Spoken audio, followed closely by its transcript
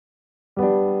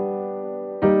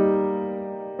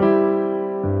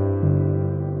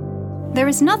there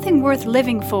is nothing worth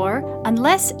living for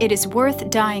unless it is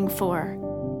worth dying for.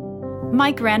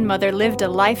 My grandmother lived a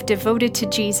life devoted to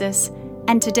Jesus,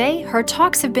 and today her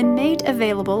talks have been made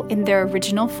available in their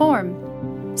original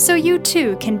form. So you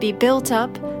too can be built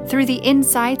up through the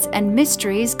insights and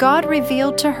mysteries God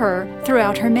revealed to her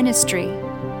throughout her ministry.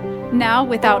 Now,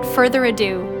 without further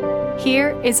ado,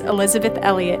 here is Elizabeth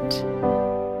Elliot.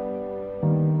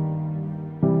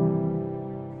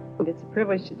 It's a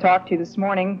privilege to talk to you this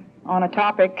morning on a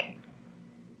topic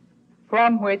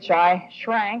from which I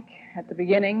shrank at the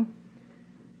beginning,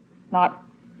 not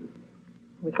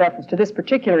with reference to this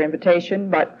particular invitation,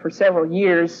 but for several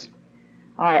years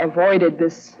I avoided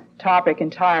this topic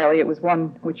entirely. It was one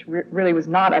which really was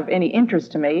not of any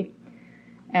interest to me,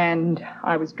 and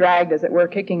I was dragged, as it were,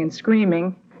 kicking and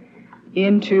screaming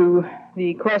into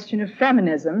the question of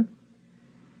feminism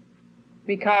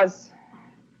because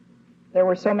there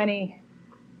were so many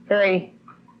very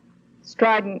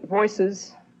strident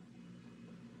voices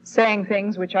saying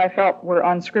things which I felt were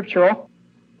unscriptural,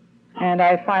 and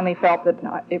I finally felt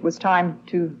that it was time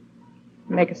to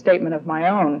make a statement of my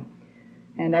own.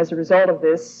 And as a result of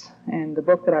this and the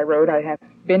book that I wrote, I have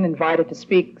been invited to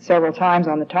speak several times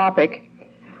on the topic.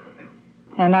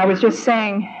 And I was just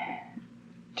saying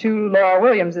to Laura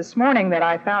Williams this morning that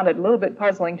I found it a little bit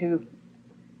puzzling to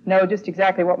know just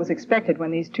exactly what was expected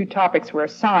when these two topics were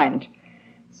assigned.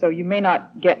 So you may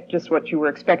not get just what you were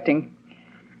expecting.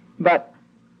 But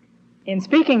in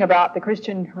speaking about the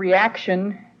Christian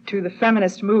reaction to the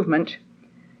feminist movement,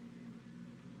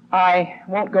 I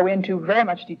won't go into very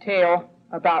much detail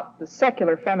about the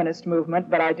secular feminist movement,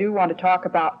 but I do want to talk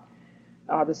about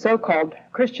the so-called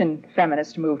Christian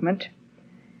feminist movement.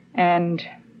 And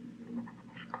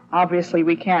obviously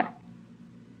we can't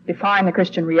define the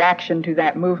Christian reaction to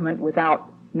that movement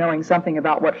without knowing something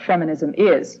about what feminism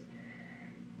is.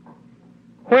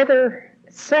 Whether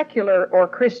secular or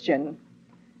Christian,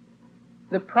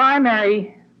 the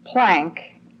primary plank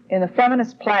in the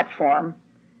feminist platform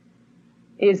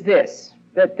is this,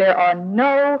 that there are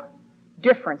no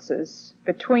differences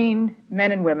between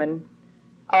men and women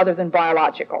other than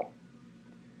biological.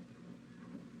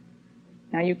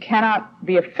 Now, you cannot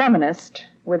be a feminist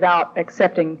without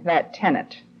accepting that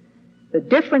tenet. The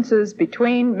differences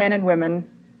between men and women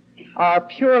are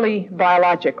purely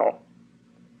biological.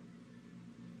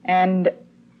 And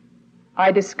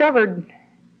I discovered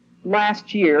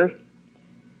last year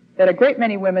that a great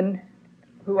many women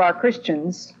who are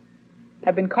Christians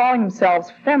have been calling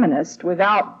themselves feminist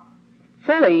without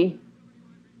fully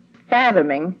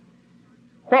fathoming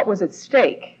what was at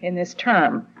stake in this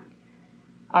term.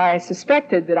 I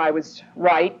suspected that I was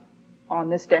right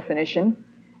on this definition,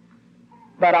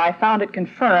 but I found it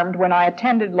confirmed when I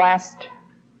attended last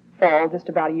fall, just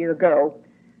about a year ago,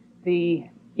 the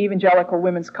Evangelical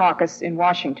Women's Caucus in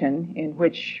Washington, in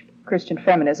which Christian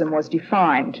feminism was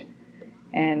defined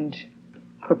and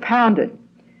propounded.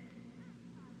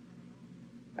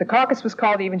 The caucus was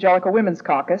called the Evangelical Women's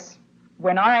Caucus.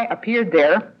 When I appeared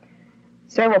there,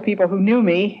 several people who knew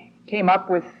me came up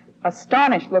with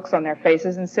astonished looks on their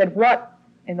faces and said, "What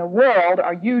in the world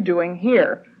are you doing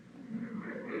here?"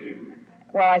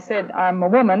 Well, I said, "I'm a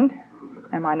woman,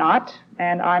 am I not?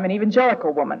 And I'm an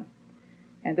evangelical woman.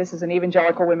 And this is an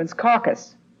Evangelical Women's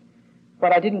Caucus."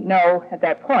 What I didn't know at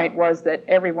that point was that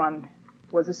everyone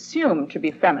was assumed to be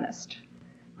feminist.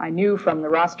 I knew from the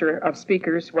roster of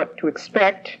speakers what to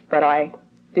expect, but I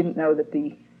didn't know that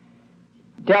the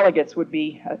delegates would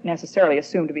be necessarily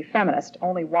assumed to be feminist.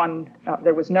 Only one,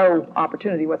 there was no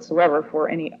opportunity whatsoever for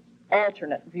any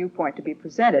alternate viewpoint to be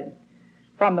presented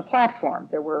from the platform.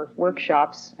 There were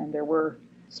workshops and there were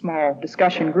small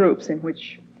discussion groups in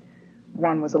which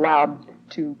one was allowed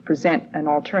to present an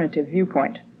alternative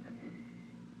viewpoint.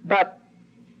 But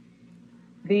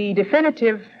the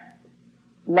definitive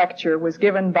lecture was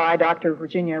given by Dr.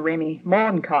 Virginia Ramey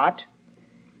Mollenkott,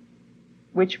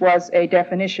 which was a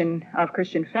definition of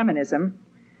Christian feminism,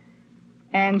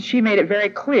 and she made it very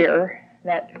clear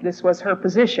that this was her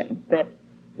position, that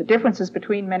the differences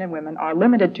between men and women are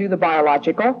limited to the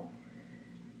biological,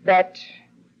 that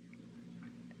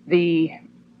the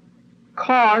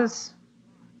cause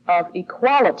of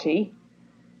equality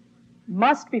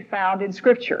must be found in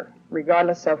Scripture,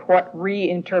 regardless of what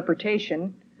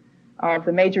reinterpretation of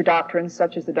the major doctrines,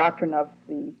 such as the doctrine of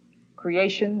the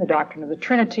creation, the doctrine of the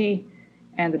Trinity,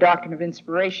 and the doctrine of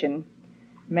inspiration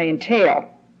may entail.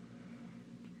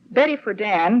 Betty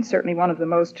Friedan, certainly one of the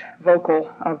most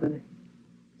vocal of the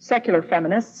secular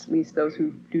feminists, at least those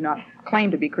who do not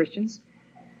claim to be Christians,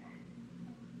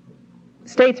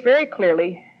 states very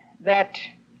clearly that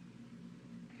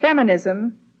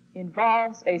feminism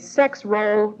involves a sex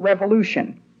role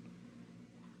revolution,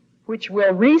 which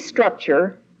will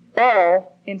restructure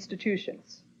all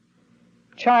institutions: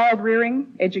 child rearing,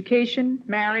 education,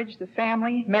 marriage, the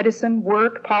family, medicine,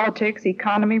 work, politics,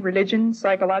 economy, religion,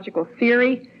 psychological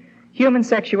theory, human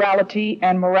sexuality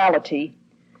and morality,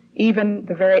 even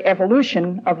the very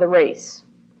evolution of the race.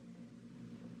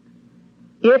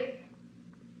 If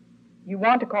you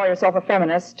want to call yourself a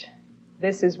feminist,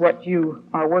 this is what you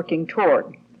are working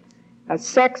toward: a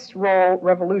sex role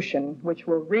revolution which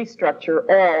will restructure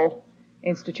all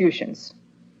institutions.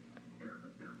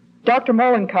 Dr.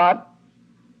 Mollenkott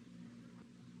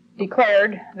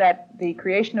declared that the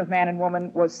creation of man and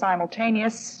woman was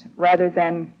simultaneous rather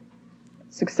than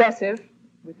successive,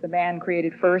 with the man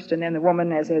created first and then the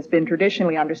woman, as has been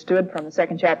traditionally understood from the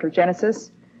second chapter of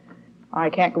Genesis. I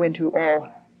can't go into all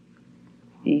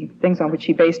the things on which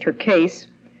she based her case.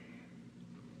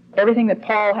 Everything that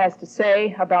Paul has to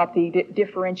say about the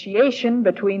differentiation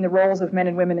between the roles of men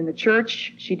and women in the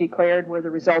church, she declared, were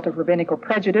the result of rabbinical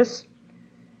prejudice.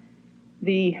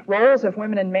 The roles of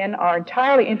women and men are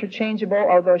entirely interchangeable,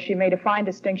 although she made a fine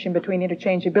distinction between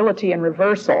interchangeability and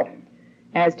reversal,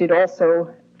 as did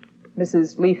also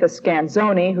Mrs. Letha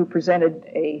Scanzoni, who presented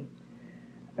a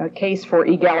case for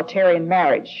egalitarian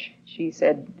marriage. She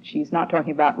said she's not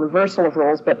talking about reversal of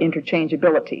roles, but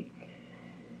interchangeability.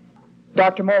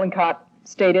 Dr. Mollenkott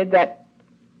stated that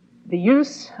the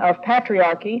use of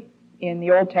patriarchy in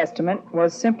the Old Testament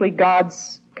was simply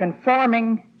God's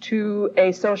conforming to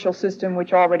a social system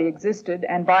which already existed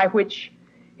and by which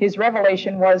his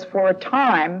revelation was for a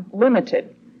time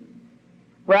limited,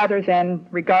 rather than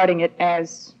regarding it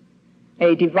as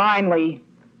a divinely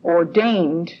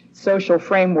ordained social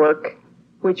framework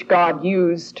which God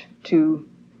used to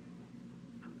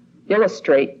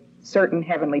illustrate certain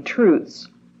heavenly truths.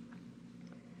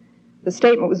 The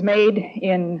statement was made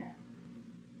in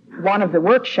one of the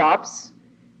workshops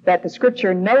that the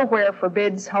Scripture nowhere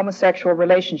forbids homosexual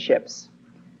relationships.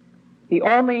 The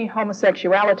only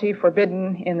homosexuality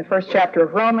forbidden in the first chapter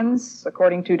of Romans,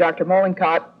 according to Dr.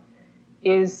 Mollenkott,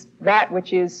 is that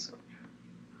which is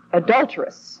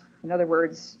adulterous. In other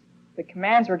words, the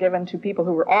commands were given to people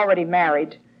who were already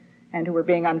married and who were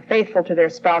being unfaithful to their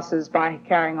spouses by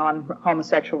carrying on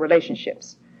homosexual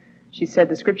relationships. She said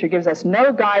the Scripture gives us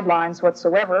no guidelines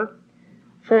whatsoever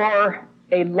for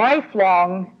a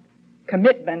lifelong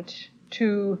commitment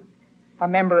to a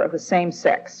member of the same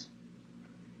sex.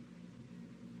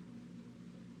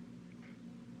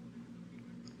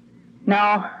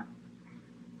 Now,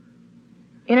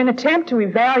 in an attempt to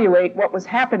evaluate what was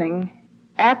happening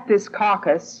at this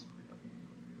caucus,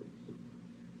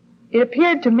 it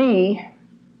appeared to me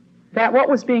that what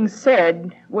was being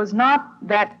said was not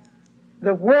that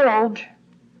the world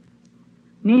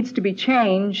needs to be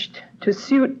changed to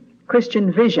suit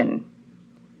Christian vision,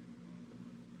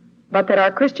 but that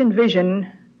our Christian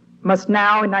vision must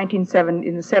now, in the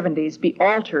 70s, be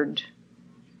altered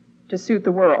to suit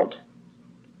the world.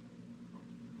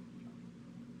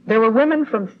 There were women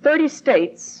from 30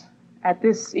 states at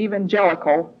this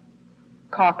evangelical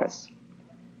caucus.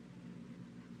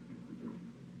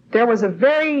 There was a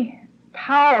very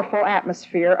powerful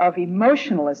atmosphere of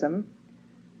emotionalism,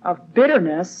 of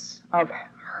bitterness, of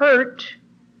hurt,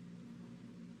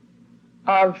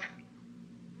 of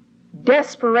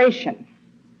desperation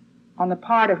on the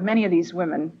part of many of these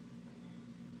women.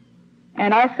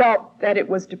 And I felt that it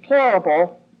was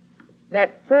deplorable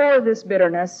that for this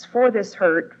bitterness, for this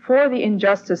hurt, for the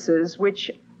injustices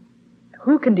which,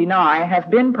 who can deny, have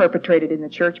been perpetrated in the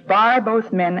church by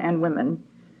both men and women,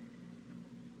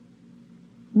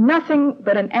 nothing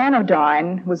but an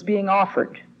anodyne was being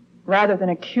offered rather than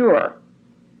a cure.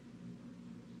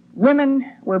 Women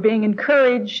were being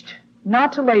encouraged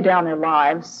not to lay down their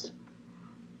lives,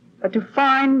 but to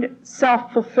find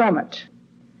self-fulfillment,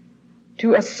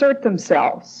 to assert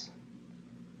themselves,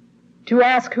 to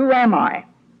ask, who am I?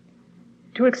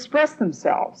 To express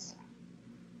themselves.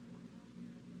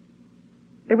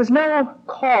 There was no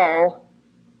call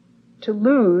to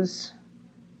lose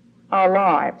our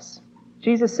lives.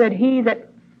 Jesus said, he that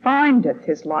findeth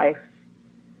his life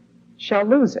shall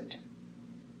lose it.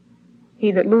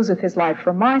 He that loseth his life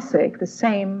for my sake, the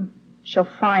same shall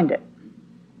find it.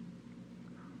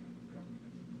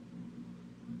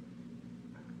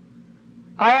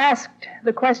 I asked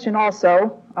the question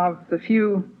also of the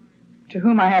few to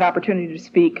whom I had opportunity to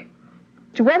speak,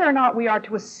 to whether or not we are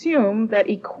to assume that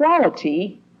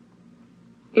equality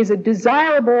is a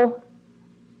desirable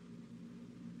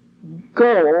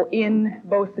goal in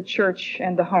both the church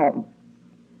and the home.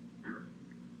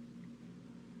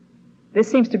 This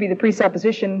seems to be the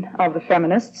presupposition of the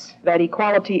feminists, that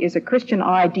equality is a Christian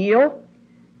ideal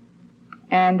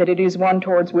and that it is one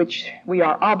towards which we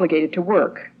are obligated to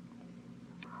work.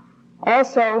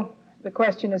 Also, the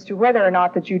question as to whether or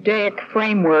not the Judaic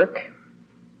framework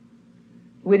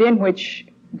within which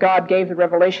God gave the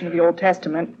revelation of the Old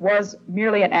Testament was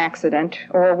merely an accident,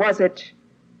 or was it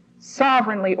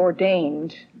sovereignly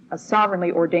ordained, a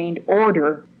sovereignly ordained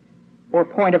order or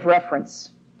point of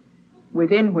reference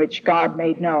within which God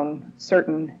made known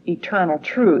certain eternal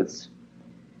truths.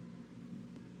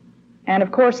 And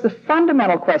of course, the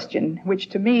fundamental question, which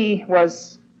to me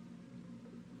was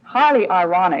highly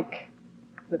ironic,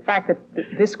 the fact that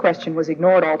this question was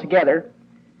ignored altogether,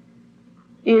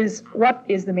 is what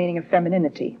is the meaning of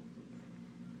femininity?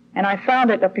 And I found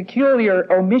it a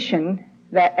peculiar omission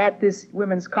that at this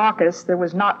women's caucus there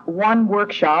was not one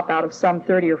workshop out of some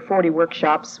 30 or 40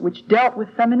 workshops which dealt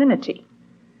with femininity.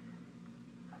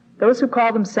 Those who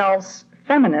call themselves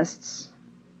feminists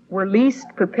were least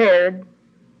prepared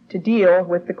to deal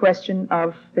with the question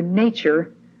of the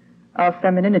nature of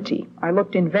femininity. I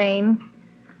looked in vain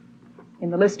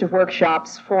in the list of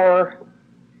workshops for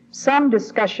some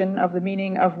discussion of the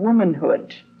meaning of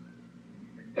womanhood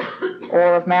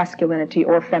or of masculinity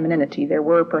or femininity. There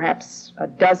were perhaps a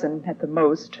dozen at the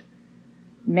most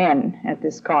men at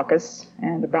this caucus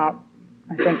and about,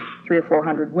 I think, 300 or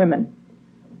 400 women.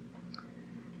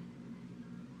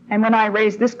 And when I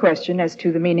raised this question as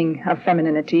to the meaning of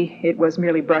femininity, it was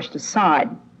merely brushed aside.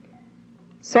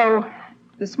 So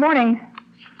this morning,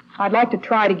 I'd like to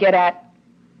try to get at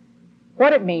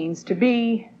what it means to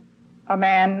be a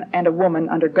man and a woman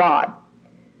under God.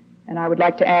 And I would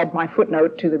like to add my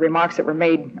footnote to the remarks that were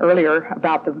made earlier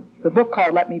about the book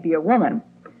called Let Me Be a Woman.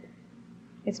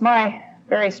 It's my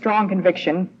very strong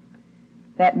conviction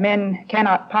that men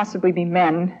cannot possibly be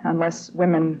men unless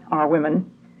women are women,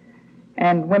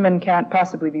 and women can't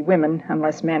possibly be women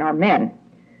unless men are men.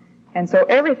 And so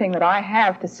everything that I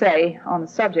have to say on the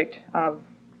subject of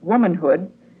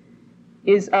womanhood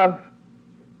is of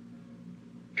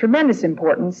tremendous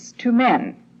importance to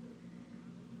men.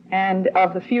 And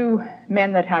of the few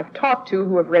men that I've talked to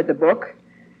who have read the book,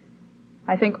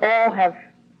 I think all have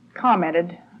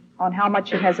commented on how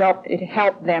much it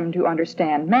helped them to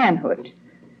understand manhood,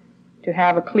 to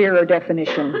have a clearer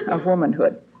definition of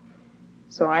womanhood.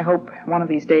 So I hope one of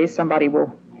these days somebody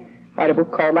will write a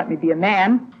book called Let Me Be a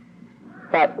Man,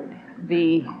 but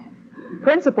the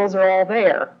principles are all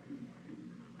there.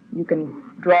 You can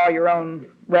draw your own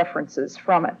references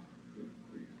from it.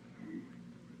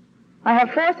 I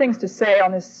have 4 things to say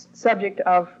on this subject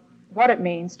of what it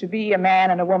means to be a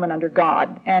man and a woman under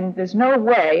God, and there's no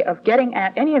way of getting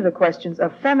at any of the questions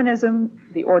of feminism,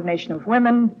 the ordination of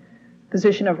women,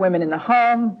 position of women in the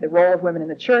home, the role of women in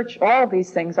the church. All of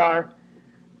these things are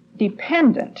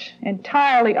dependent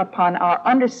entirely upon our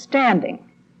understanding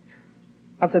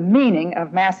of the meaning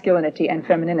of masculinity and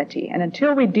femininity. And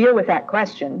until we deal with that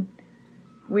question,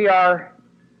 we are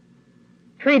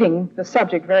treating the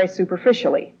subject very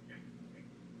superficially.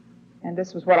 And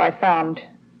this was what I found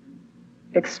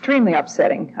extremely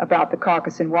upsetting about the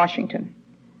caucus in Washington.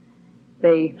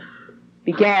 They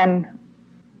began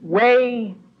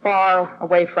way far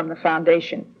away from the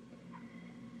foundation.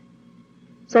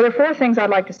 So there are 4 things I'd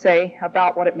like to say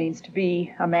about what it means to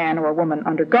be a man or a woman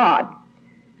under God.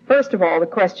 First of all, the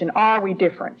question, are we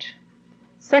different?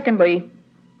 Secondly,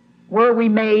 were we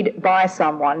made by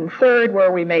someone? Third,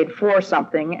 were we made for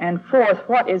something? And fourth,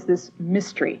 what is this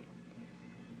mystery?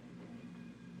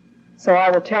 So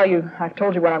I will tell you, I've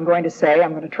told you what I'm going to say.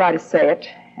 I'm going to try to say it,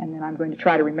 and then I'm going to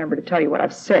try to remember to tell you what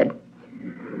I've said,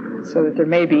 so that there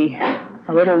may be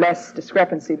a little less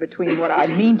discrepancy between what I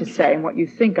mean to say and what you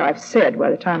think I've said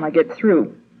by the time I get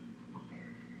through.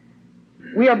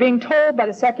 We are being told by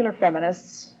the secular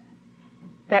feminists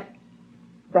that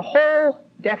the whole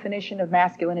definition of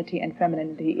masculinity and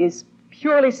femininity is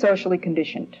purely socially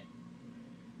conditioned,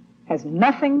 has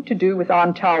nothing to do with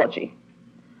ontology.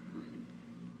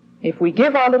 If we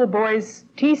give our little boys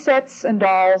tea sets and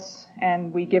dolls,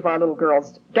 and we give our little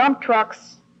girls dump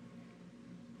trucks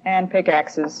and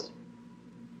pickaxes,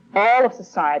 all of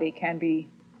society can be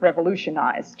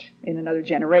revolutionized in another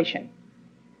generation.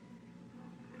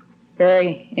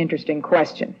 Very interesting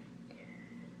question.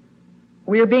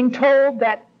 We are being told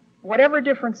that whatever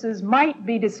differences might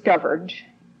be discovered,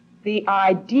 the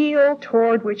ideal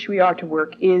toward which we are to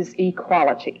work is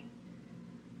equality.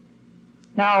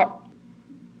 Now,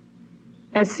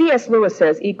 as C.S. Lewis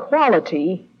says,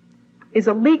 equality is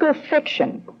a legal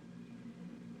fiction.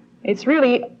 It's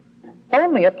really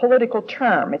only a political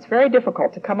term. It's very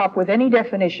difficult to come up with any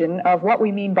definition of what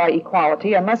we mean by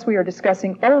equality unless we are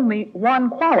discussing only one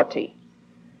quality.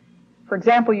 For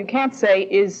example, you can't say,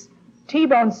 is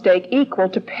T-bone steak equal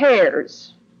to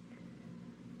pears?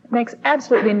 It makes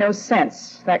absolutely no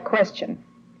sense, that question.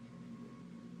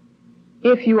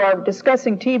 If you are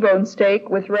discussing T-bone steak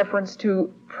with reference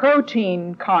to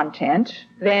protein content,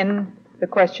 then the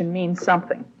question means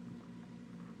something.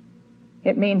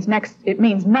 It means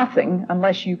nothing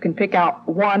unless you can pick out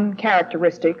one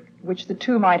characteristic which the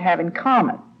two might have in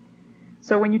common.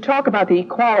 So when you talk about the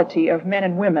equality of men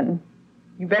and women,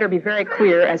 you better be very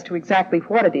clear as to exactly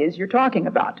what it is you're talking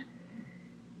about.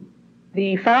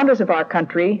 The founders of our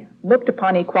country looked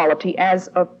upon equality as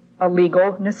a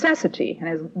legal necessity. And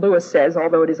as Lewis says,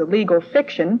 although it is a legal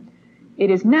fiction, it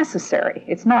is necessary.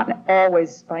 It's not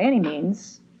always, by any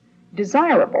means,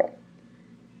 desirable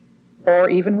or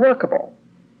even workable.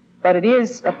 But it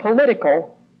is a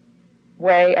political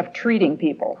way of treating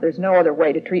people. There's no other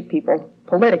way to treat people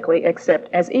politically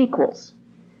except as equals.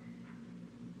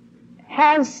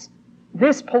 Has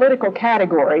this political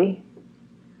category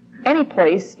any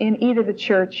place in either the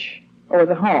church or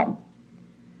the home?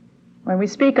 When we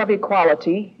speak of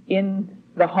equality in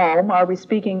the home, are we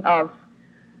speaking of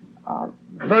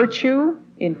virtue,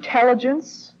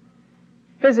 intelligence,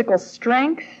 physical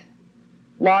strength,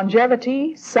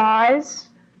 longevity, size,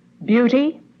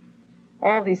 beauty?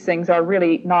 All these things are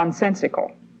really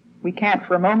nonsensical. We can't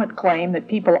for a moment claim that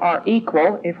people are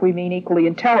equal if we mean equally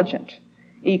intelligent,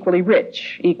 equally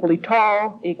rich, equally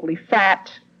tall, equally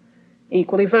fat,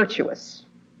 equally virtuous.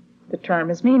 The term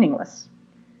is meaningless.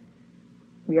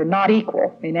 We are not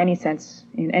equal in any sense,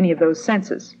 in any of those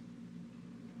senses.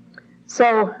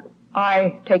 So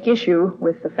I take issue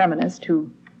with the feminist who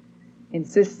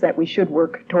insists that we should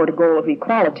work toward a goal of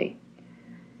equality.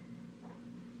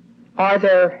 Are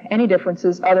there any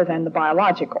differences other than the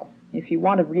biological? If you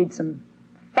want to read some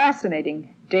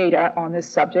fascinating data on this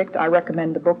subject, I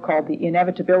recommend the book called The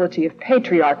Inevitability of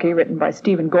Patriarchy, written by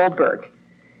Stephen Goldberg,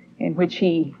 in which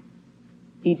he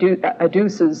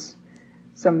adduces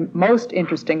some most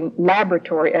interesting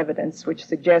laboratory evidence which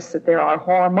suggests that there are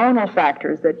hormonal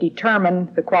factors that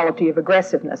determine the quality of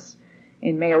aggressiveness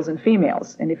in males and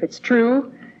females. And if it's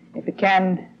true, if it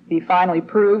can be finally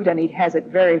proved, and he has it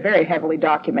very, very heavily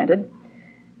documented,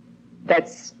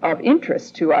 that's of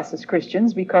interest to us as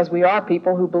Christians, because we are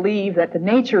people who believe that the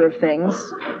nature of things,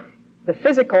 the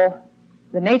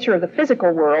nature of the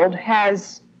physical world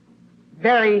has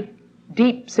very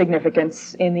deep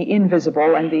significance in the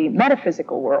invisible and the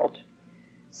metaphysical world.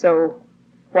 So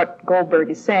what Goldberg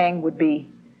is saying would be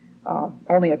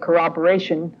only a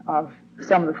corroboration of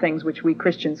some of the things which we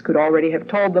Christians could already have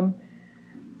told them,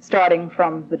 starting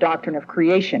from the doctrine of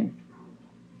creation.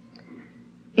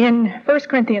 In 1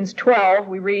 Corinthians 12,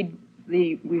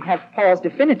 we have Paul's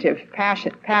definitive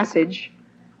passage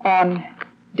on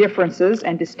differences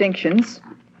and distinctions.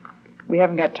 We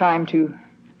haven't got time to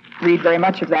read very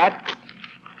much of that,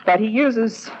 but he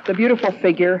uses the beautiful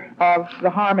figure of the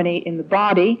harmony in the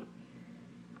body.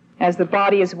 As the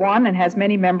body is one and has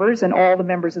many members, and all the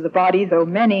members of the body, though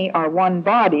many, are one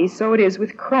body, so it is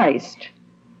with Christ.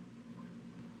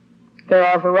 There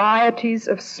are varieties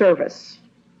of service,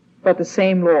 but the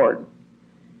same Lord.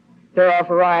 There are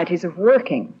varieties of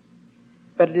working,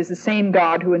 but it is the same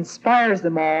God who inspires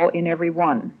them all in every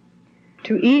one.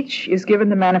 To each is given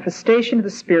the manifestation of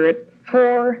the Spirit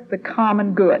for the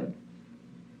common good.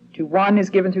 To one is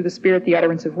given through the Spirit the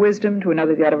utterance of wisdom, to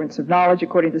another the utterance of knowledge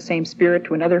according to the same Spirit,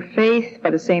 to another faith by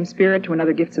the same Spirit, to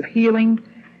another gifts of healing,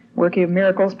 working of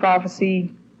miracles,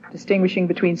 prophecy, distinguishing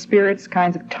between spirits,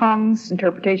 kinds of tongues,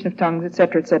 interpretation of tongues,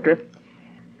 etc., etc.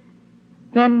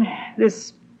 Then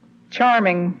this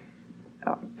charming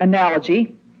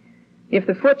analogy: if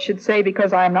the foot should say,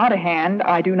 because I am not a hand,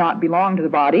 I do not belong to the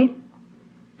body,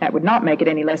 that would not make it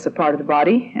any less a part of the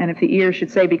body. And if the ear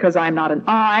should say, because I am not an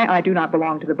eye, I do not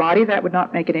belong to the body, that would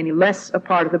not make it any less a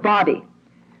part of the body.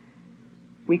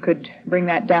 We could bring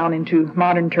that down into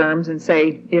modern terms and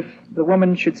say, if the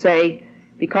woman should say,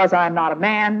 because I am not a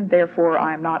man, therefore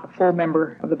I am not a full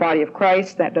member of the body of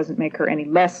Christ, that doesn't make her any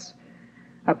less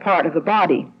a part of the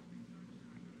body.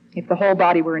 If the whole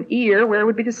body were an ear, where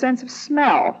would be the sense of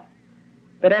smell?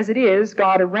 But as it is,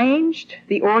 God arranged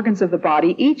the organs of the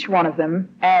body, each one of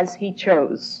them, as he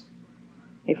chose.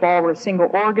 If all were a single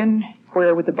organ,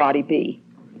 where would the body be?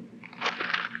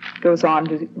 Goes on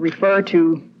to refer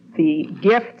to the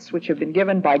gifts which have been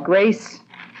given by grace.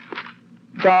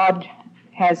 God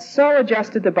has so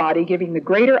adjusted the body, giving the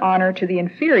greater honor to the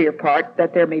inferior part,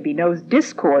 that there may be no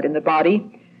discord in the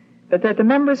body, but that the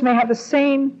members may have the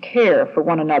same care for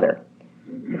one another.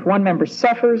 If one member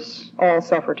suffers, all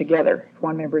suffer together. If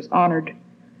one member is honored,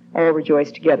 all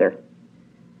rejoice together.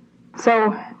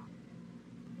 So,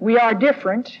 we are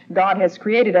different. God has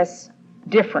created us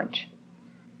different.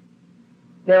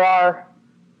 There are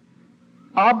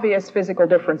obvious physical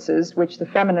differences which the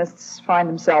feminists find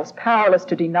themselves powerless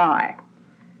to deny.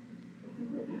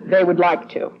 They would like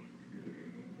to.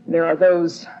 There are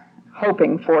those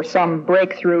hoping for some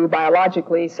breakthrough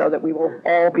biologically so that we will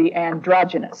all be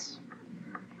androgynous.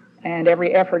 And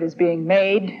every effort is being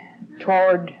made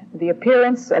toward the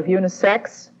appearance of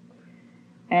unisex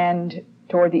and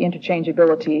toward the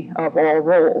interchangeability of all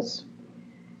roles.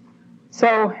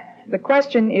 So the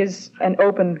question is an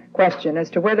open question as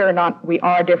to whether or not we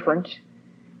are different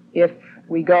if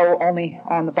we go only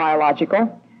on the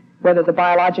biological, whether the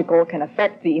biological can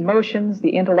affect the emotions, the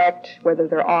intellect, whether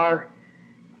there are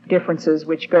differences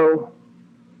which go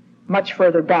much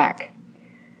further back.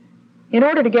 In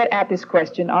order to get at this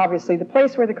question, obviously, the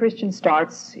place where the Christian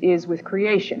starts is with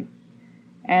creation.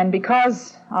 And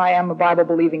because I am a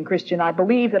Bible-believing Christian, I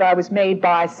believe that I was made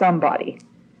by somebody.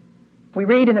 We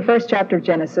read in the first chapter of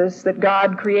Genesis that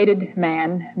God created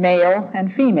man, male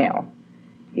and female.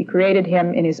 He created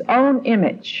him in his own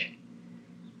image.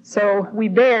 So we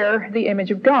bear the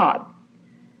image of God.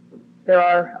 There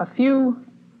are a few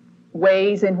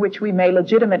ways in which we may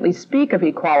legitimately speak of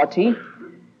equality.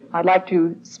 I'd like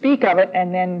to speak of it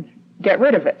and then get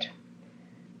rid of it,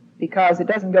 because it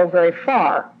doesn't go very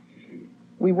far.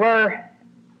 We were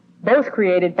both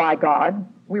created by God.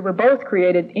 We were both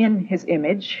created in his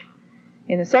image.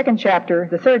 In the third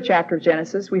chapter of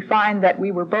Genesis, we find that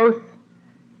we were both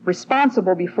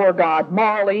responsible before God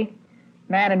morally.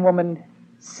 Man and woman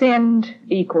sinned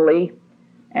equally,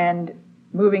 and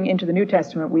moving into the New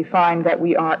Testament, we find that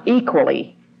we are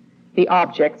equally the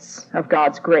objects of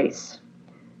God's grace.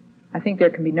 I think there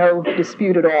can be no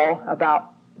dispute at all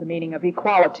about the meaning of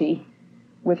equality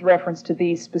with reference to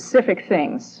these specific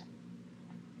things.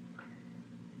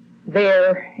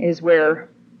 There is where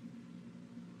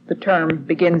the term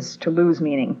begins to lose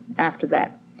meaning after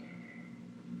that.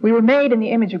 We were made in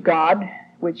the image of God,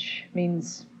 which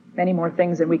means many more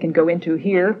things than we can go into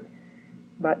here,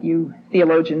 but you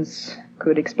theologians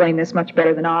could explain this much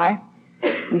better than I.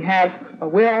 We have a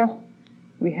will,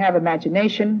 we have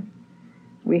imagination,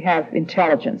 we have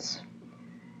intelligence.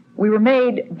 We were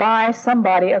made by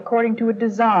somebody according to a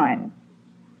design.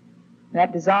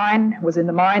 That design was in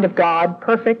the mind of God,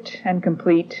 perfect and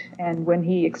complete, and when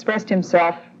he expressed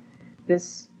himself,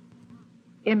 this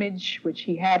image which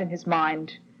he had in his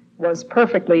mind was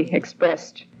perfectly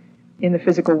expressed in the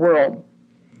physical world.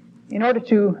 In order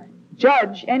to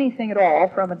judge anything at all,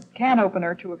 from a can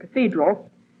opener to a cathedral,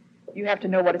 you have to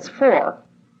know what it's for.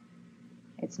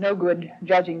 It's no good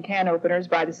judging can openers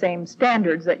by the same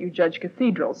standards that you judge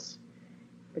cathedrals.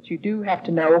 But you do have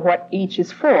to know what each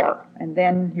is for, and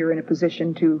then you're in a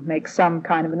position to make some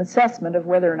kind of an assessment of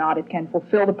whether or not it can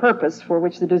fulfill the purpose for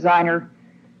which the designer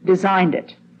designed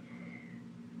it.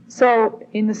 So,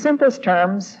 in the simplest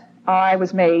terms, I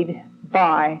was made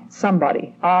by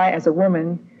somebody. I, as a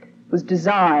woman, was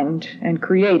designed and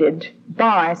created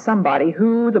by somebody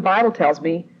who, the Bible tells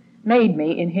me, made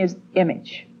me in his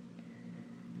image.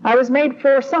 I was made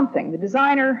for something. The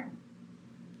designer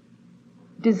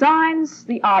designs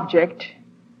the object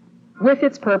with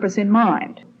its purpose in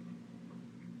mind.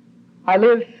 I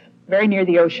live very near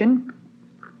the ocean,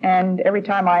 and every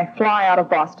time I fly out of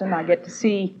Boston, I get to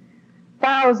see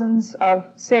thousands of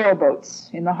sailboats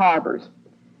in the harbors.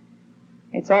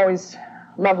 It's always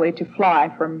lovely to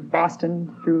fly from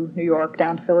Boston through New York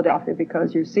down to Philadelphia,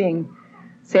 because you're seeing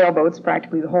sailboats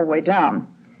practically the whole way down.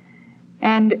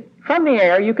 And from the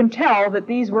air, you can tell that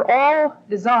these were all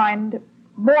designed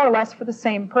more or less for the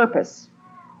same purpose.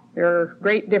 There are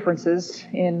great differences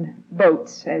in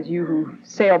boats, as you who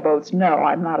sail boats know.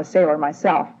 I'm not a sailor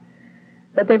myself.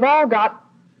 But they've all got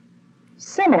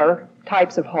similar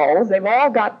types of hulls. They've all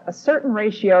got a certain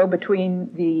ratio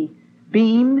between the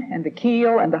beam and the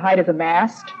keel and the height of the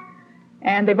mast.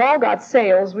 And they've all got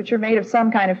sails which are made of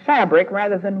some kind of fabric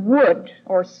rather than wood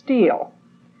or steel.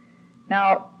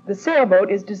 Now, the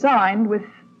sailboat is designed with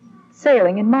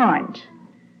sailing in mind.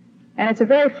 And it's a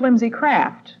very flimsy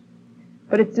craft.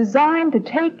 But it's designed to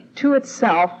take to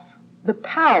itself the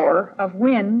power of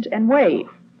wind and wave.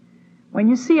 When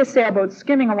you see a sailboat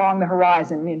skimming along the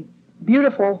horizon in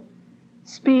beautiful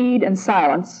speed and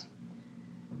silence,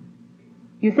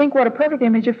 you think, what a perfect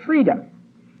image of freedom.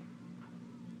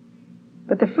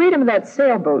 But the freedom of that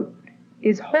sailboat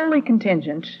is wholly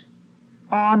contingent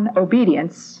on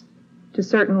obedience to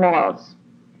certain laws.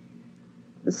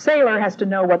 The sailor has to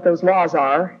know what those laws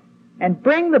are and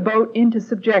bring the boat into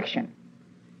subjection.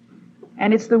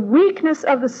 And it's the weakness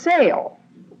of the sail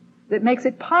that makes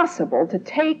it possible to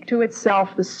take to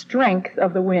itself the strength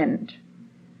of the wind.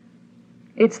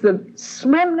 It's the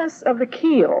slimness of the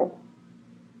keel,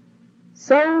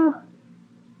 so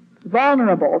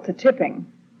vulnerable to tipping,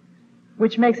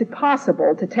 which makes it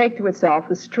possible to take to itself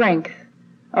the strength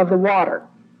of the water,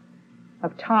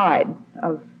 of tide,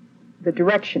 of the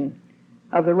direction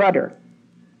of the rudder.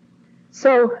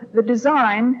 So the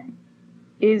design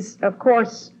is, of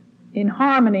course, in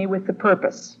harmony with the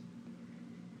purpose.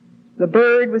 The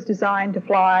bird was designed to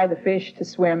fly, the fish to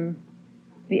swim,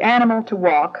 the animal to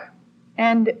walk,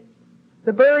 and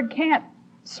the bird can't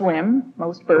swim,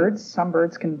 most birds. Some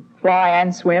birds can fly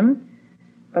and swim,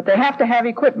 but they have to have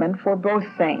equipment for both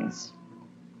things.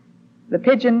 The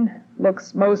pigeon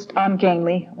looks most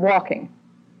ungainly walking.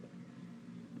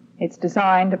 It's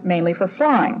designed mainly for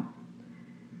flying.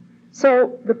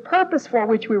 So the purpose for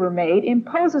which we were made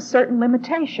imposes certain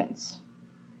limitations.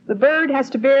 The bird has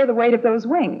to bear the weight of those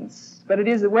wings, but it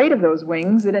is the weight of those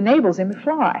wings that enables him to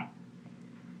fly.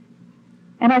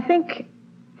 And I think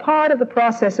part of the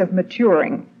process of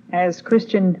maturing as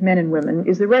Christian men and women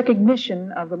is the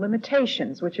recognition of the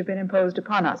limitations which have been imposed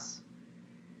upon us.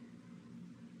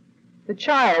 The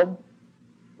child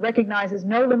recognizes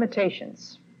no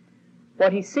limitations.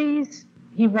 What he sees,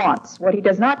 he wants. What he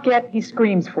does not get, he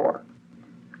screams for.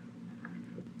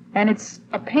 And it's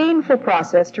a painful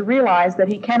process to realize that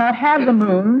he cannot have the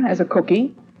moon as a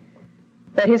cookie,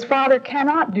 that his father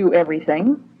cannot do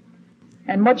everything,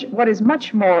 and what is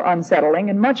much more unsettling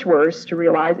and much worse to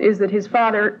realize is that his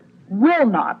father will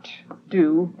not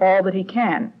do all that he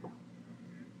can.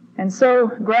 And so,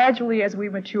 gradually as we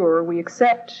mature, we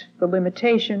accept the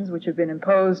limitations which have been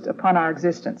imposed upon our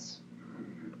existence.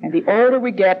 And the older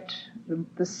we get,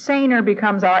 the saner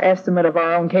becomes our estimate of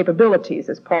our own capabilities.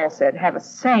 As Paul said, have a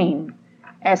sane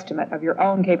estimate of your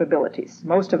own capabilities.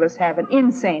 Most of us have an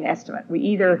insane estimate. We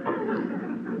either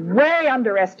way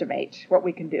underestimate what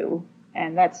we can do,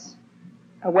 and that's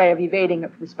a way of evading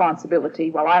responsibility.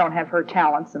 Well, I don't have her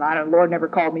talents, and the Lord never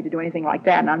called me to do anything like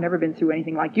that, and I've never been through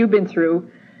anything like you've been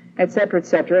through, etc.,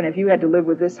 etc. And if you had to live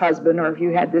with this husband, or if you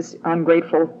had this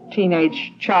ungrateful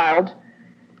teenage child,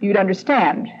 you'd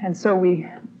understand. And so we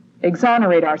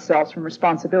exonerate ourselves from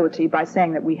responsibility by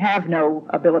saying that we have no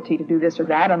ability to do this or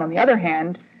that, and on the other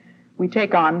hand, we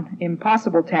take on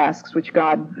impossible tasks which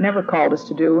God never called us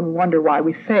to do, and we wonder why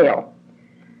we fail.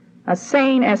 A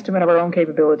sane estimate of our own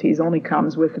capabilities only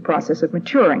comes with the process of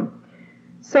maturing.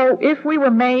 So if we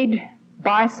were made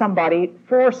by somebody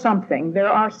for something, there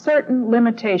are certain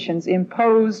limitations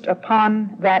imposed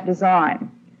upon that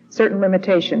design, certain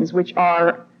limitations which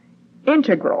are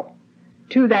integral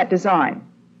to that design.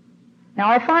 Now,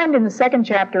 I find in the second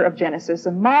chapter of Genesis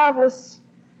a marvelous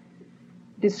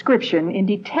description in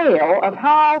detail of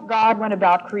how God went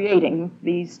about creating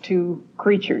these two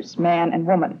creatures, man and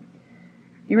woman.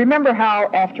 You remember how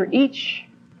after each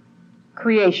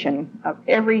creation of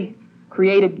every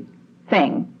created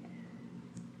thing,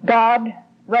 God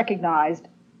recognized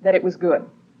that it was good.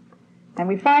 And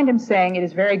we find him saying it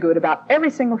is very good about every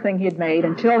single thing he had made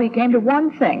until he came to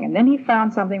one thing, and then he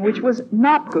found something which was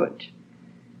not good.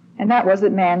 And that was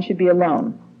that man should be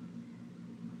alone.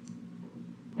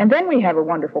 And then we have a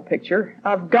wonderful picture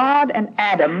of God and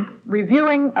Adam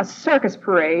reviewing a circus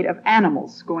parade of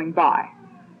animals going by,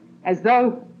 as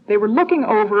though they were looking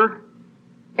over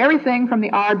everything from the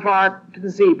aardvark to the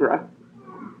zebra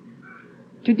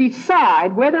to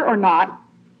decide whether or not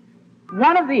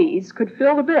one of these could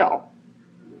fill the bill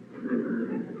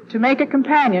to make a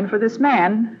companion for this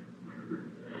man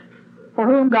for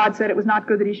whom God said it was not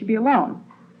good that he should be alone.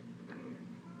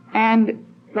 And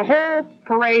the whole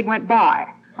parade went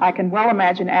by. I can well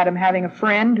imagine Adam having a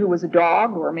friend who was a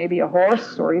dog, or maybe a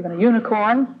horse, or even a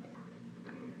unicorn.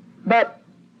 But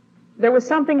there was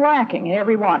something lacking in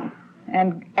every one.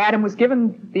 And Adam was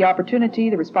given the opportunity,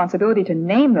 the responsibility to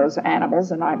name those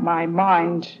animals, and my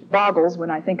mind boggles when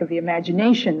I think of the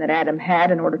imagination that Adam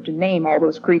had in order to name all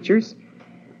those creatures.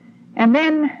 And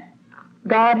then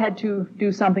God had to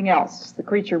do something else. The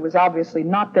creature was obviously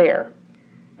not there.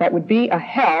 That would be a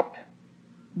help,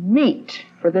 meet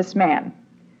for this man.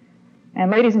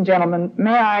 And ladies and gentlemen,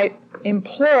 may I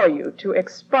implore you to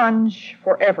expunge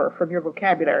forever from your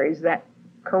vocabularies that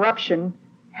corruption,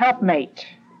 helpmate,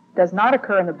 does not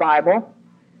occur in the Bible.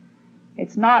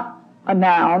 It's not a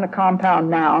noun, a compound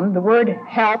noun. The word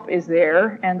help is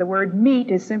there, and the word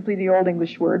meet is simply the Old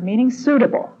English word meaning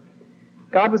suitable.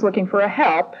 God was looking for a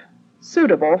help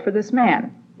suitable for this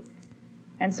man.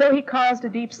 And so he caused a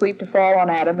deep sleep to fall on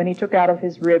Adam, and he took out of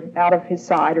his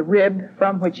side, a rib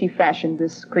from which he fashioned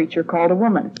this creature called a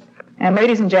woman. And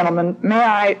ladies and gentlemen, may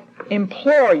I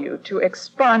implore you to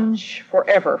expunge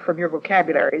forever from your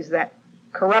vocabularies that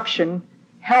corruption,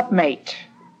 helpmate,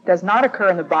 does not occur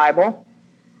in the Bible.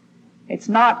 It's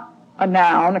not a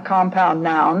noun, a compound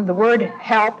noun. The word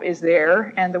help is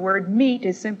there, and the word meet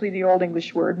is simply the Old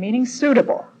English word meaning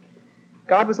suitable.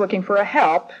 God was looking for a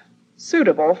help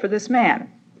suitable for this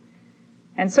man.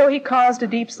 And so he caused a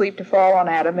deep sleep to fall on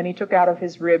Adam, and he took out of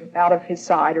his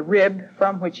side, a rib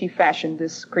from which he fashioned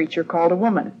this creature called a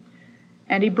woman.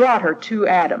 And he brought her to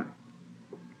Adam.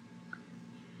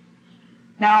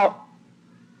 Now,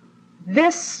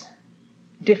 this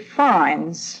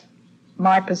defines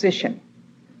my position.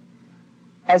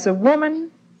 As a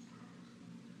woman,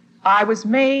 I was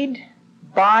made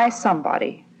by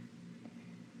somebody.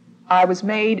 I was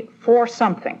made for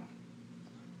something.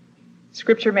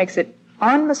 Scripture makes it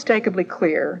unmistakably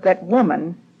clear that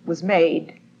woman was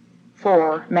made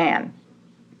for man.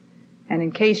 And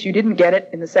in case you didn't get it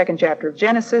in the 2nd chapter of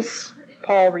Genesis,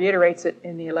 Paul reiterates it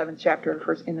in the 11th chapter,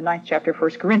 in the 9th chapter of 1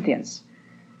 Corinthians.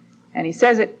 And he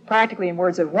says it practically in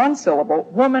words of one syllable: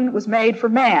 woman was made for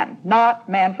man, not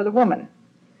man for the woman.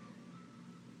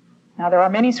 Now, there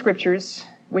are many scriptures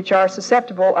which are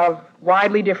susceptible of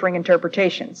widely differing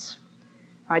interpretations.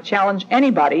 I challenge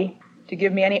anybody to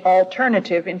give me any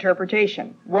alternative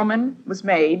interpretation. Woman was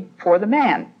made for the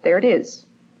man. There it is.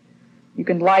 You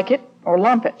can like it or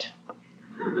lump it.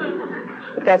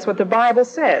 But that's what the Bible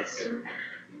says.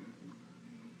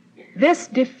 This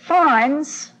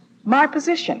defines my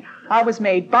position. I was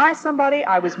made by somebody.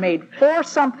 I was made for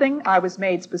something. I was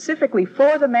made specifically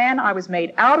for the man. I was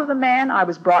made out of the man. I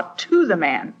was brought to the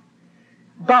man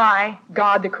by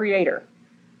God the Creator.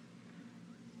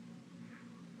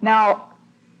 Now,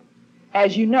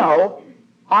 as you know,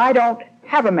 I don't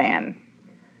have a man.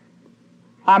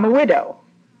 I'm a widow,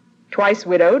 twice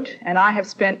widowed, and I have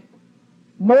spent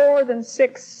more than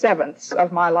 6/7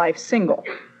 of my life single.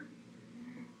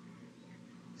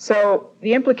 So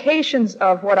the implications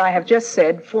of what I have just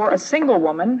said for a single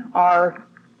woman are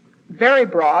very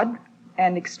broad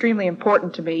and extremely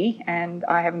important to me, and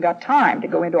I haven't got time to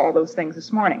go into all those things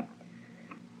this morning.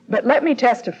 But let me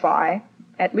testify,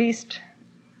 at least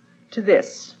to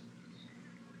this.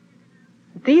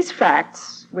 These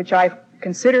facts, which I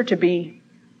consider to be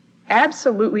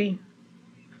absolutely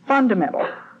fundamental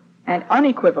and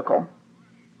unequivocal,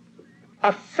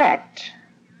 affect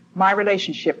my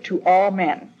relationship to all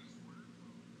men.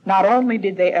 Not only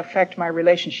did they affect my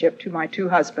relationship to my 2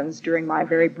 husbands during my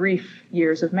very brief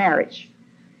years of marriage,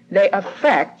 they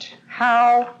affect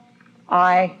how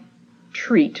I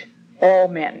treat all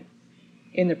men.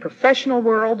 In the professional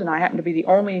world, and I happen to be the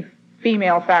only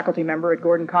female faculty member at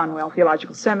Gordon Conwell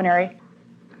Theological Seminary,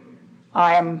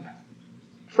 I am,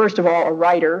 first of all, a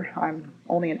writer. I'm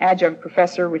only an adjunct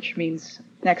professor, which means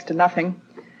next to nothing.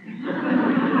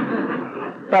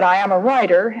 But I am a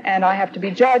writer, and I have to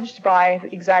be judged by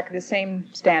exactly the same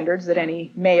standards that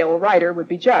any male writer would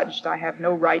be judged. I have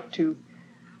no right to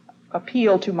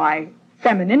appeal to my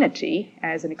femininity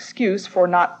as an excuse for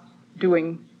not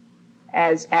doing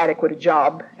as adequate a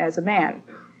job as a man.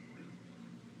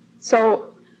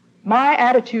 So my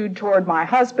attitude toward my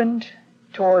husband,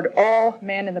 toward all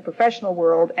men in the professional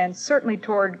world, and certainly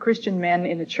toward Christian men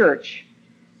in the church,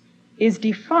 is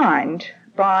defined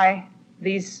by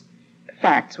these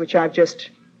facts which I've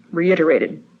just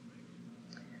reiterated.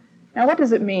 Now, what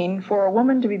does it mean for a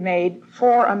woman to be made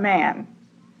for a man?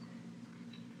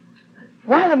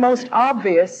 One of the most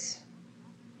obvious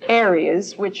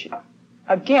areas which,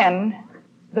 again,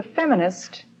 the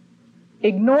feminist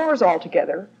ignores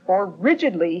altogether or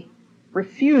rigidly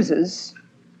refuses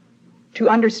to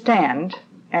understand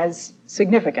as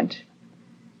significant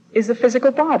is the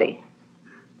physical body.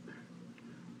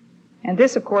 And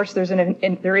this, of course, there is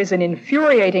an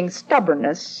infuriating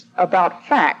stubbornness about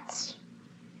facts.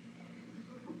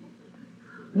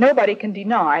 Nobody can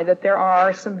deny that there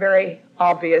are some very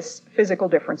obvious physical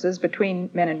differences between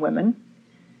men and women.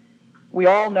 We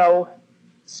all know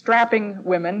strapping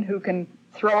women who can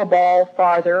throw a ball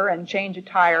farther and change a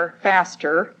tire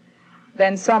faster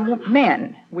than some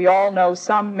men. We all know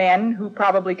some men who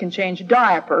probably can change a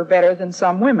diaper better than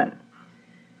some women.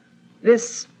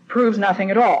 This proves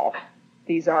nothing at all.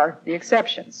 These are the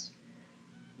exceptions.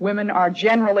 Women are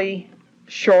generally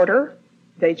shorter.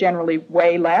 They generally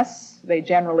weigh less. They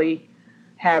generally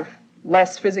have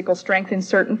less physical strength in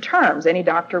certain terms. Any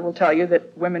doctor will tell you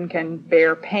that women can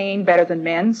bear pain better than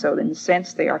men, so in a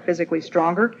sense they are physically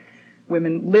stronger.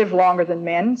 Women live longer than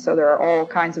men, so there are all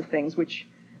kinds of things which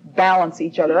balance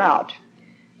each other out.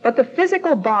 But the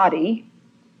physical body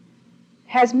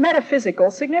has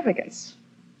metaphysical significance.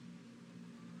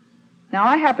 Now,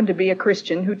 I happen to be a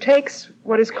Christian who takes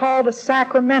what is called a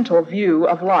sacramental view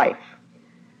of life.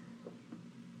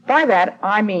 By that,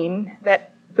 I mean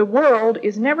that the world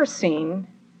is never seen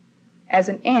as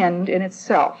an end in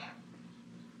itself.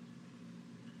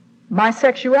 My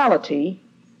sexuality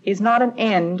is not an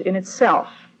end in itself.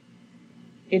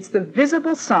 It's the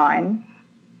visible sign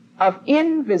of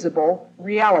invisible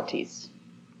realities.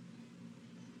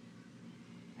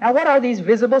 Now, what are these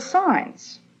visible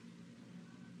signs?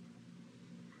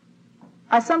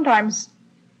 I sometimes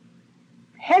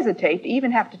hesitate to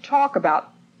even have to talk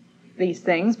about these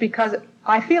things because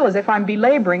I feel as if I'm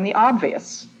belaboring the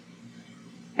obvious.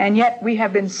 And yet we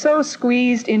have been so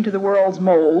squeezed into the world's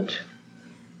mold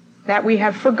that we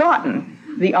have forgotten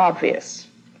the obvious.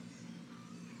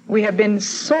 We have been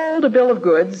sold a bill of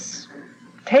goods,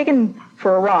 taken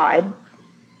for a ride,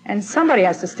 and somebody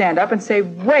has to stand up and say,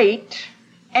 wait,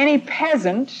 any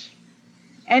peasant,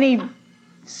 any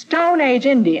Stone Age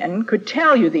Indian could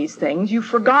tell you these things. You've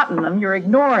forgotten them, you're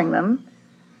ignoring them.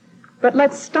 But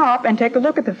let's stop and take a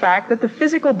look at the fact that the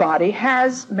physical body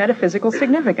has metaphysical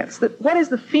significance. That what is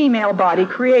the female body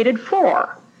created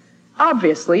for?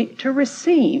 Obviously, to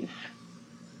receive,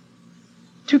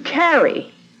 to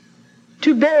carry,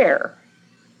 to bear,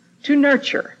 to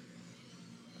nurture.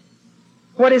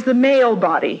 What is the male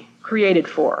body created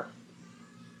for?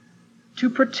 To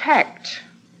protect,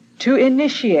 to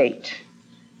initiate,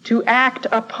 to act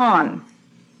upon,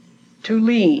 to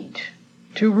lead,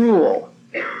 to rule,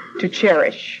 to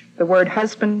cherish. The word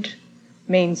husband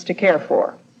means to care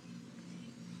for.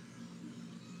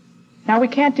 Now, we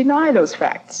can't deny those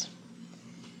facts.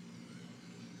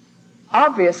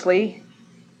 Obviously,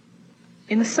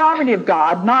 in the sovereignty of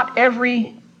God, not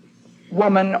every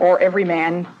woman or every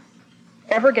man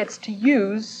ever gets to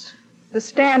use the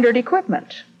standard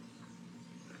equipment.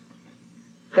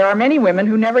 There are many women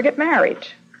who never get married,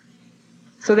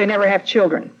 so they never have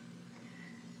children.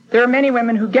 There are many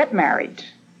women who get married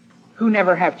who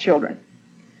never have children.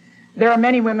 There are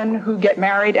many women who get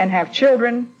married and have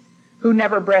children who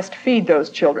never breastfeed those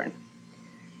children.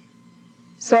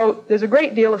 So there's a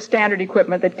great deal of standard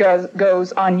equipment that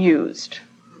goes unused.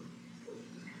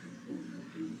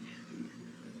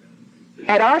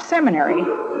 At our seminary,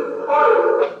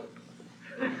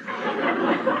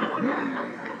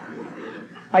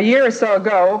 a year or so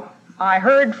ago, I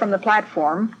heard from the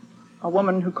platform a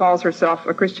woman who calls herself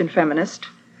a Christian feminist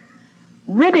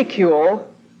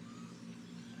ridicule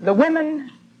the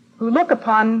women who look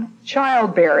upon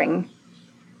childbearing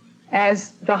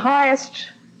as the highest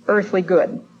earthly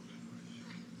good,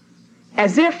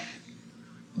 as if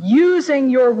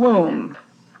using your womb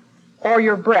or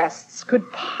your breasts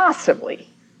could possibly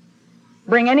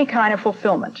bring any kind of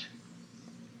fulfillment.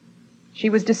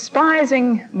 She was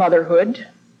despising motherhood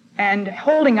and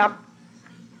holding up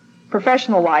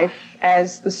professional life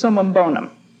as the summum bonum.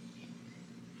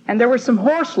 And there were some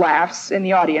horse laughs in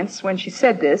the audience when she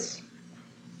said this,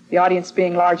 the audience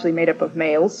being largely made up of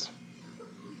males.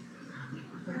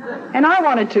 And I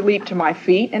wanted to leap to my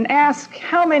feet and ask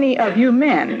how many of you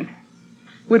men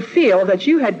would feel that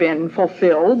you had been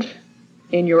fulfilled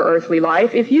in your earthly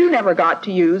life if you never got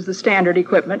to use the standard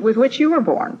equipment with which you were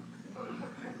born.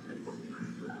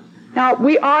 Now,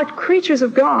 we are creatures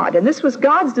of God, and this was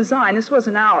God's design. This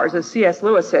wasn't ours. As C.S.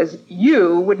 Lewis says,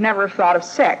 you would never have thought of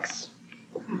sex.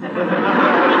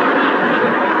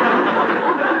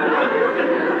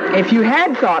 If you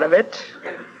had thought of it,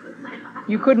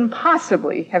 you couldn't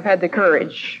possibly have had the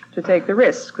courage to take the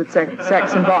risk that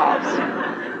sex involves.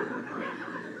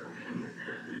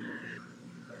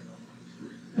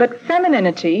 But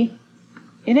femininity,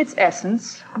 in its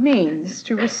essence, means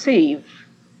to receive,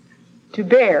 to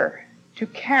bear, to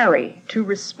carry, to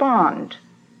respond,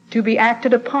 to be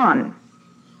acted upon.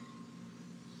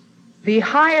 The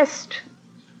highest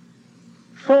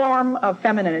form of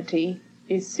femininity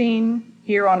is seen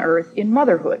here on earth in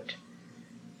motherhood.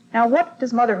 Now, what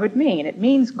does motherhood mean? It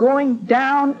means going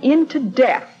down into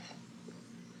death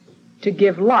to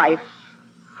give life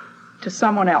to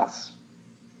someone else.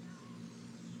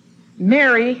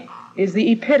 Mary is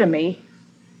the epitome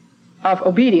of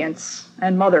obedience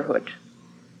and motherhood.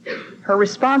 Her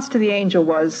response to the angel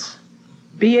was,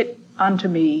 "Be it unto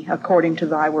me according to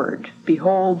thy word.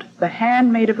 Behold, the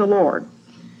handmaid of the Lord."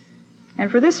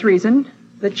 And for this reason,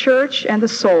 the church and the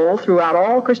soul throughout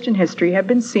all Christian history have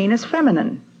been seen as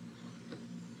feminine.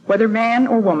 Whether man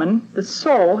or woman, the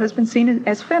soul has been seen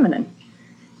as feminine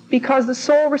because the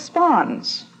soul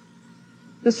responds,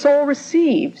 the soul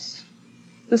receives,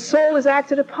 the soul is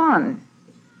acted upon,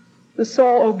 the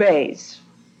soul obeys.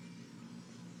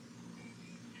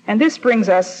 And this brings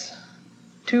us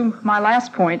to my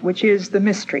last point, which is the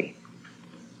mystery.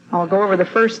 I'll go over the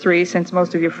first three since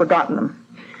most of you have forgotten them.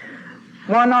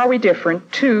 1, are we different?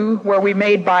 2, were we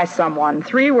made by someone?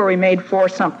 3, were we made for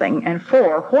something? And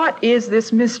 4, what is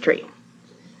this mystery?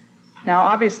 Now,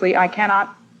 obviously, I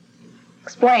cannot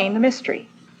explain the mystery.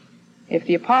 If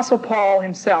the Apostle Paul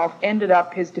himself ended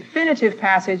up his definitive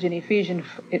passage in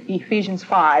Ephesians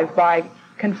 5 by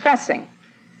confessing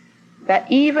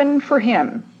that even for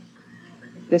him,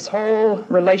 this whole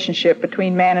relationship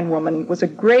between man and woman was a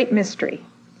great mystery,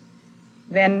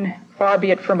 then far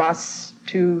be it from us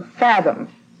to fathom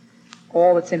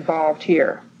all that's involved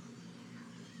here.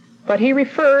 But he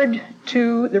referred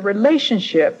to the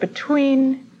relationship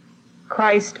between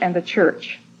Christ and the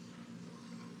church.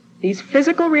 These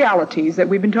physical realities that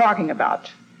we've been talking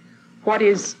about, what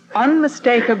is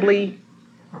unmistakably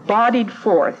bodied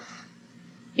forth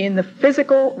in the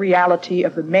physical reality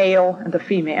of the male and the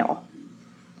female,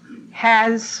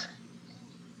 has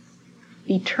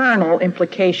eternal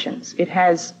implications. It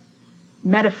has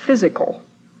metaphysical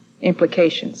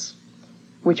implications,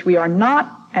 which we are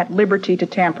not at liberty to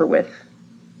tamper with.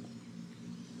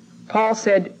 Paul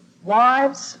said,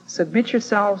 "Wives, submit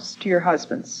yourselves to your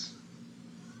husbands."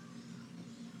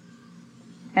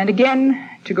 And again,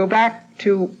 to go back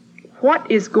to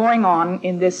what is going on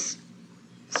in this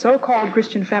so-called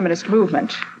Christian feminist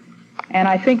movement, and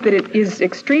I think that it is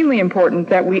extremely important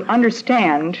that we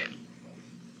understand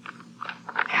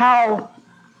how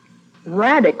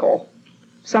radical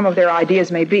some of their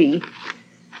ideas may be.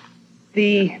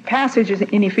 The passage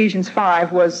in Ephesians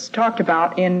 5 was talked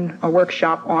about in a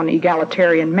workshop on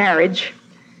egalitarian marriage,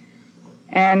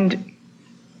 and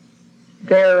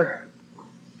their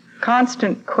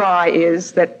constant cry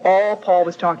is that all Paul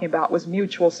was talking about was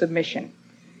mutual submission.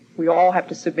 We all have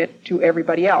to submit to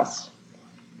everybody else.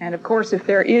 And of course, if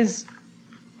there is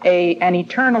an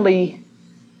eternally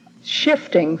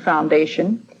shifting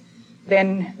foundation,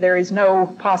 then there is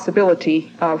no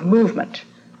possibility of movement.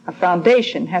 A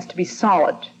foundation has to be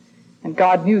solid. And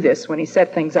God knew this when he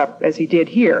set things up as he did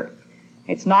here.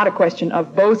 It's not a question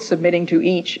of both submitting to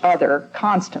each other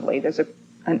constantly. There's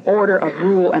an order of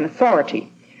rule and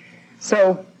authority.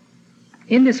 So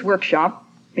in this workshop,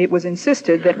 it was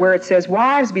insisted that where it says,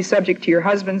 "Wives, be subject to your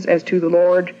husbands as to the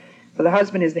Lord, for the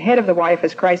husband is the head of the wife,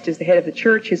 as Christ is the head of the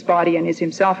church, his body, and is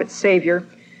himself its Savior."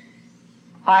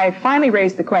 I finally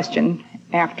raised the question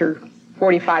after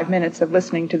 45 minutes of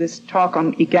listening to this talk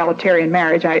on egalitarian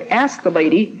marriage. I asked the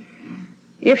lady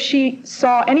if she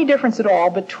saw any difference at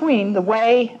all between the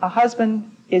way a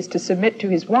husband is to submit to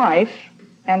his wife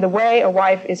and the way a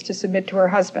wife is to submit to her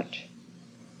husband.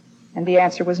 And the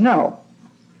answer was no.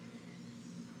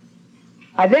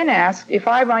 I then asked if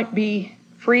I might be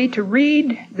free to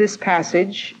read this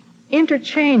passage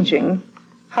interchanging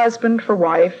husband for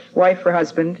wife, wife for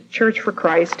husband, church for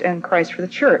Christ, and Christ for the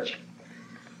church.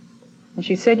 And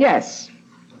she said yes.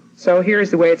 So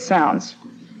here's the way it sounds.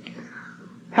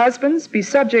 "Husbands, be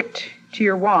subject to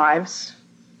your wives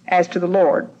as to the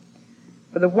Lord.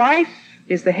 For the wife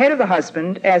is the head of the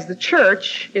husband, as the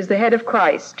church is the head of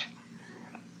Christ,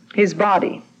 his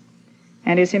body,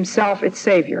 and is himself its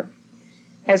Savior.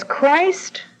 As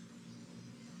Christ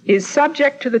is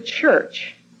subject to the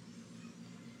church,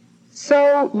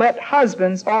 so let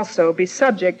husbands also be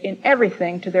subject in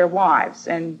everything to their wives."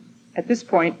 And at this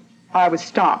point, I was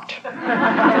stopped.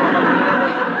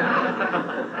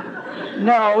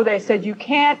 No, they said, you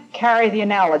can't carry the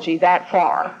analogy that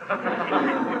far.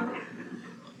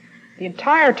 The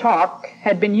entire talk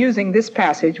had been using this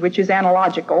passage, which is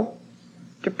analogical,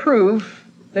 to prove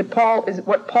that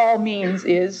what Paul means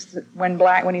is when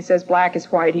he says black is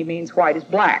white, he means white is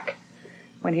black.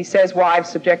 When he says, "Wives,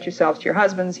 subject yourselves to your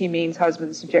husbands," he means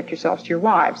husbands, subject yourselves to your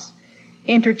wives,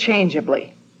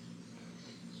 interchangeably.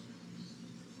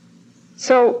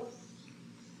 So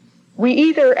we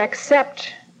either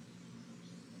accept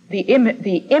the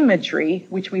imagery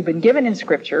which we've been given in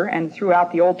Scripture, and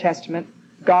throughout the Old Testament,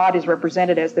 God is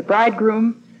represented as the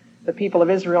bridegroom, the people of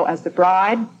Israel as the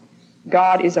bride.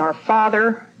 God is our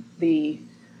Father. The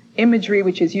imagery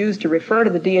which is used to refer to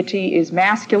the deity is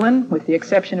masculine, with the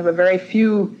exception of a very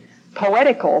few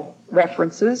poetical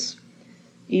references.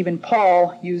 Even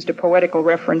Paul used a poetical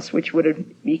reference which would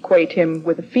equate him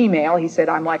with a female. He said,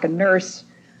 "I'm like a nurse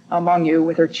among you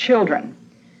with her children."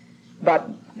 But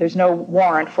there's no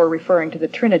warrant for referring to the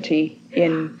Trinity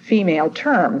in female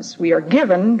terms. We are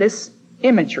given this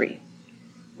imagery.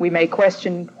 We may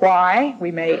question why.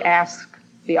 We may ask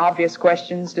the obvious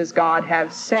questions, does God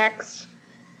have sex?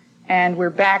 And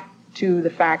we're back to the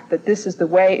fact that this is the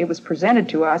way it was presented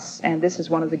to us, and this is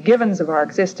one of the givens of our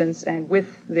existence, and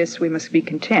with this we must be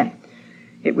content.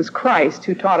 It was Christ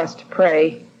who taught us to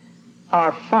pray,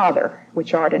 Our Father,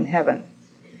 which art in heaven.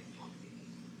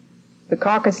 The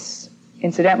caucus,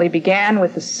 incidentally, began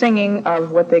with the singing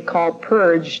of what they call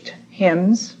purged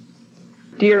hymns.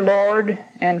 Dear Lord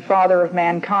and Father of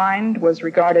Mankind was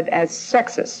regarded as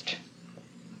sexist.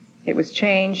 It was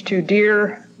changed to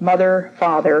Dear Mother,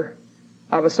 Father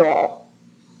of us all.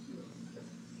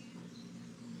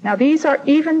 Now these are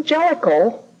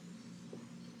evangelical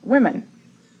women.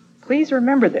 Please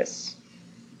remember this.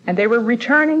 And they were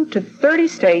returning to 30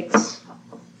 states,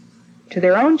 to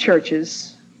their own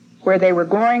churches, where they were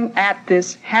going at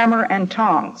this hammer and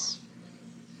tongs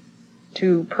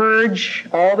to purge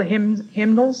all the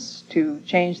hymnals, to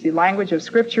change the language of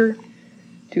Scripture,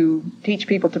 to teach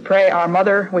people to pray, Our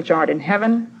Mother, which art in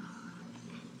heaven.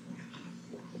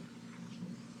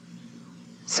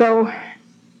 So,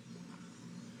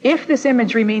 if this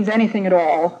imagery means anything at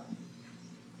all,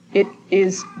 it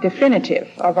is definitive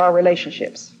of our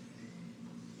relationships.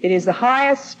 It is the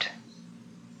highest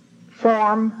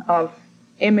form of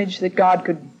image that God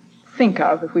could think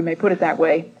of, if we may put it that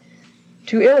way,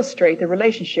 to illustrate the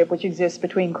relationship which exists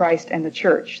between Christ and the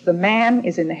church. The man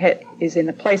is in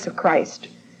the place of Christ.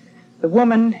 The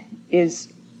woman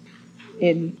is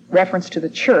in reference to the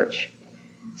church.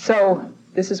 So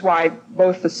this is why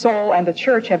both the soul and the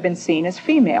church have been seen as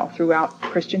female throughout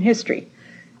Christian history.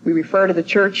 We refer to the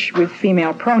church with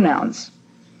female pronouns.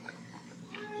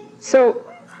 So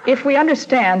if we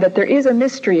understand that there is a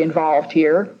mystery involved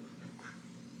here,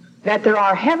 that there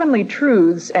are heavenly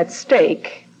truths at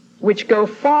stake which go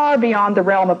far beyond the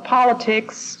realm of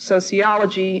politics,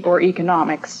 sociology, or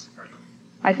economics,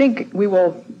 I think we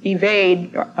will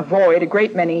avoid a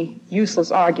great many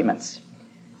useless arguments.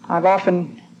 I've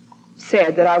often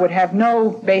said that I would have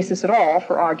no basis at all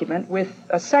for argument with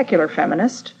a secular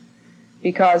feminist,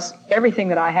 because everything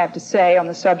that I have to say on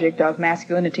the subject of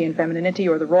masculinity and femininity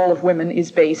or the role of women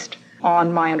is based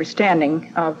on my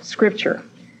understanding of Scripture.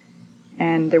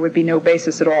 And there would be no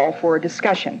basis at all for a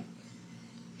discussion.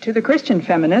 To the Christian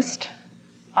feminist,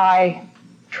 I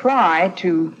try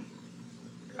to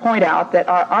point out that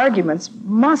our arguments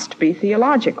must be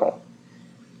theological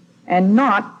and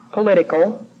not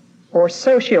political or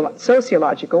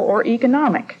sociological or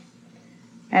economic.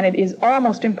 And it is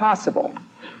almost impossible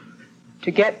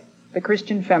to get the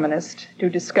Christian feminist to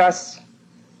discuss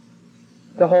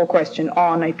the whole question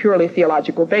on a purely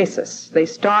theological basis. They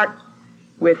start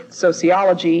with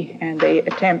sociology and they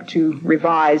attempt to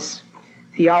revise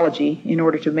theology in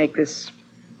order to make this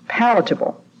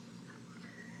palatable.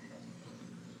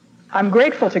 I'm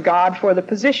grateful to God for the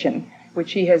position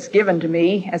which He has given to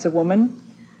me as a woman.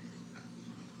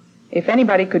 If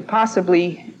anybody could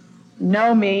possibly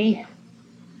know me,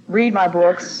 read my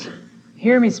books,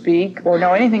 hear me speak, or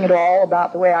know anything at all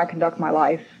about the way I conduct my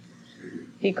life,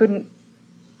 he couldn't,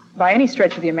 by any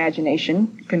stretch of the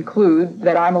imagination, conclude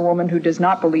that I'm a woman who does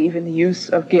not believe in the use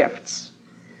of gifts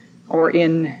or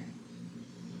in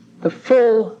the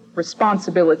full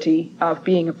responsibility of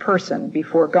being a person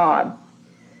before God.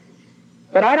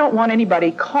 But I don't want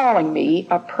anybody calling me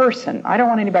a person. I don't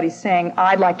want anybody saying,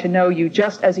 I'd like to know you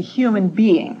just as a human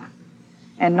being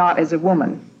and not as a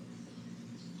woman.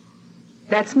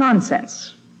 That's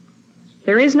nonsense.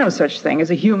 There is no such thing as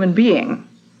a human being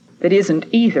that isn't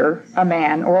either a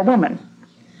man or a woman.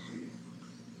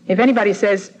 If anybody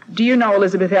says, do you know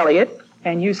Elizabeth Elliot?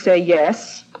 And you say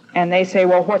yes, and they say,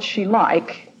 well, what's she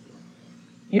like?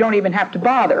 You don't even have to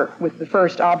bother with the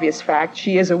first obvious fact,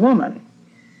 she is a woman.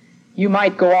 You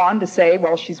might go on to say,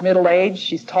 well, she's middle-aged,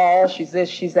 she's tall, she's this,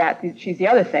 she's that, she's the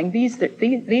other thing. These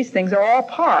things are all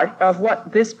part of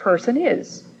what this person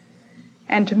is.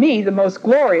 And to me, the most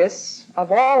glorious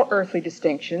of all earthly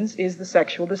distinctions is the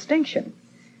sexual distinction.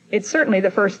 It's certainly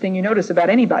the first thing you notice about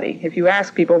anybody. If you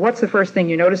ask people, what's the first thing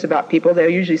you notice about people, they'll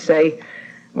usually say,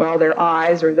 well, their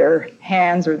eyes or their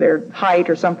hands or their height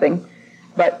or something.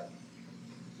 But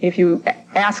if you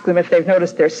ask them if they've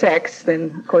noticed their sex,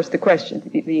 then, of course,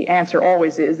 the answer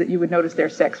always is that you would notice their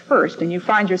sex first. And you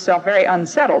find yourself very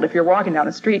unsettled if you're walking down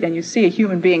the street and you see a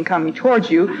human being coming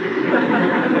towards you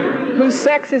whose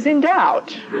sex is in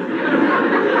doubt.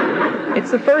 It's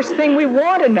the first thing we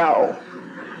want to know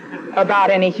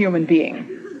about any human being.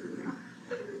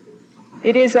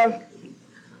 It is of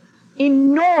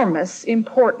enormous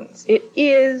importance. It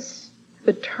is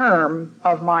the term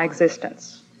of my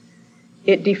existence.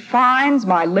 It defines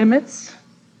my limits.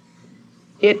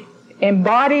 It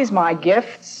embodies my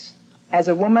gifts. As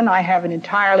a woman, I have an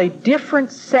entirely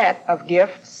different set of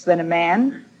gifts than a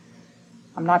man.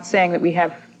 I'm not saying that we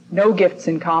have no gifts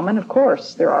in common. Of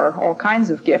course, there are all kinds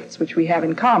of gifts which we have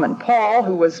in common. Paul,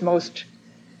 who was most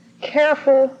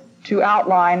careful to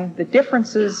outline the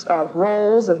differences of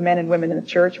roles of men and women in the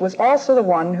church, was also the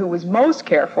one who was most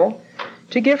careful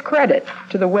to give credit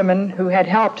to the women who had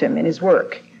helped him in his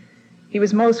work. He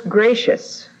was most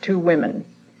gracious to women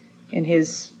in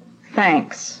his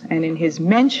thanks and in his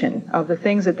mention of the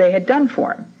things that they had done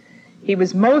for him. He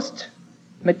was most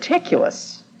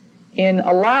meticulous in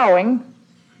allowing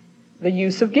the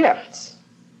use of gifts.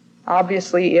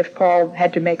 Obviously, if Paul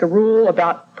had to make a rule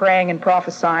about praying and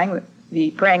prophesying,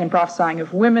 the praying and prophesying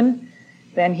of women,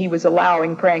 then he was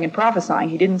allowing praying and prophesying.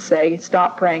 He didn't say,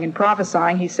 stop praying and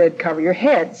prophesying. He said, cover your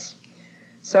heads.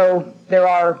 So there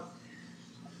are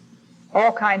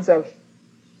all kinds of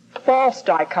false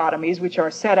dichotomies which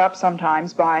are set up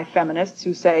sometimes by feminists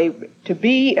who say to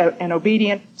be an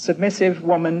obedient, submissive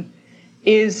woman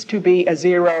is to be a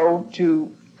zero,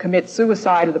 to commit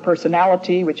suicide of the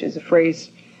personality, which is a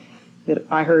phrase that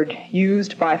I heard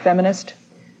used by a feminist,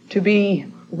 to be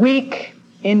weak,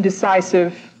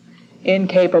 indecisive,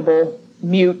 incapable,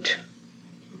 mute,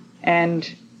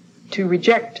 and to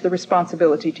reject the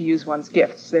responsibility to use one's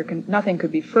gifts. Nothing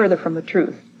could be further from the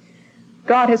truth.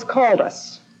 God has called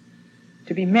us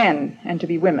to be men and to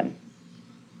be women.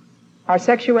 Our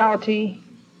sexuality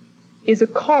is a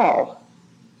call,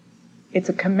 it's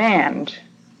a command,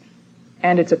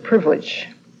 and it's a privilege.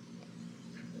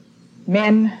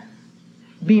 Men,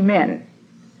 be men.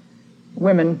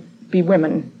 Women, be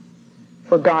women,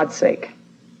 for God's sake.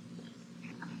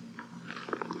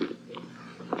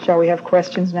 Shall we have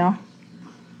questions now?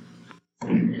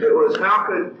 It was, how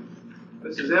could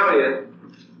Mrs. Elliott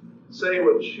say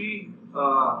what she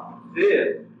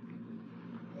did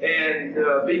and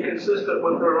be consistent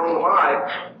with her own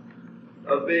life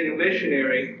of being a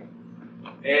missionary?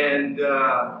 And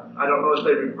I don't know if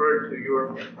they referred to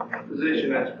your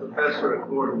position as professor at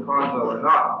Gordon Conwell or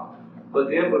not, but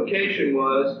the implication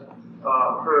was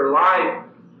her life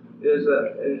is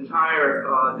an entire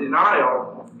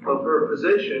denial of her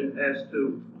position as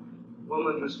to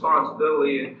woman's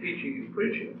responsibility in teaching and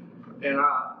preaching. And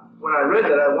when I read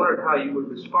that, I wondered how you would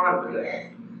respond to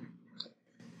that.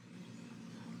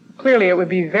 Clearly, it would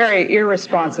be very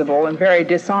irresponsible and very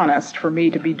dishonest for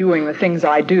me to be doing the things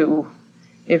I do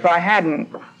if I hadn't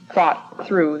thought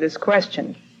through this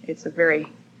question. It's a very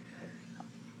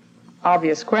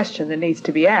obvious question that needs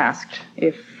to be asked.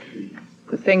 If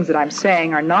the things that I'm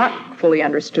saying are not fully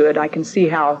understood, I can see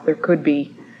how there could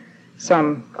be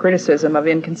some criticism of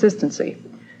inconsistency.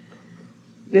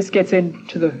 This gets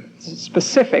into the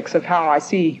specifics of how I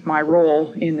see my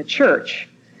role in the church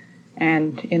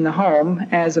and in the home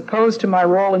as opposed to my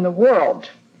role in the world.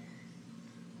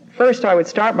 First, I would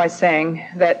start by saying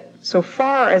that so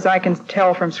far as I can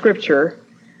tell from Scripture,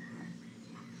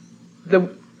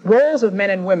 the roles of men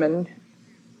and women,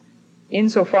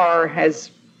 insofar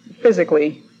as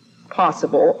physically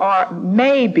possible,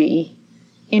 may be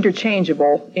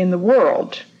interchangeable in the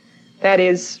world. That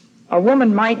is, a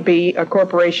woman might be a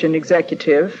corporation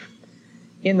executive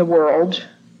in the world,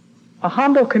 a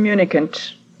humble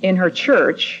communicant in her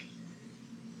church,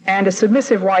 and a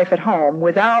submissive wife at home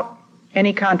without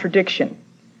any contradiction.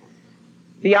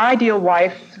 The ideal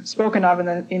wife spoken of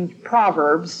in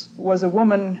Proverbs was a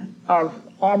woman of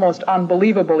almost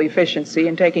unbelievable efficiency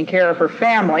in taking care of her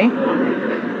family.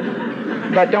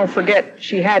 But don't forget,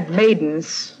 she had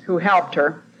maidens who helped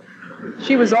her.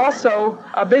 She was also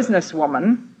a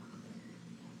businesswoman.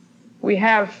 We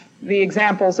have the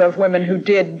examples of women who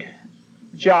did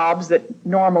jobs that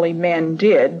normally men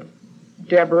did.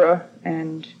 Deborah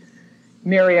and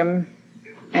Miriam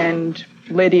and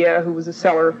Lydia, who was a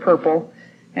seller of purple,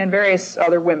 and various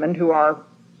other women who are,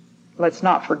 let's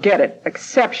not forget it,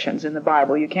 exceptions in the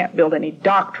Bible. You can't build any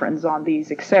doctrines on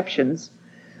these exceptions.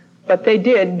 But they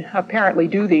did apparently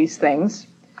do these things,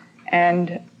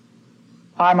 and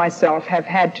I myself have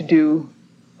had to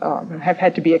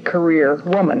be a career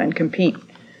woman and compete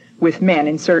with men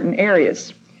in certain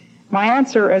areas. My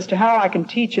answer as to how I can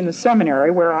teach in the seminary,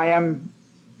 where I am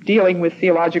dealing with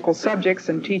theological subjects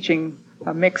and teaching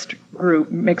a mixed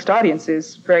audience,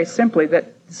 is very simply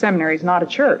that the seminary is not a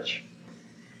church.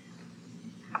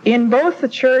 In both the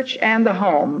church and the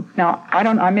home, now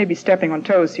I may be stepping on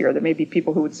toes here. There may be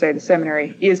people who would say the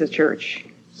seminary is a church,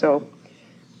 so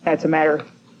that's a matter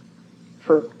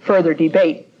for further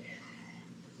debate.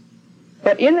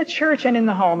 But in the church and in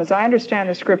the home, as I understand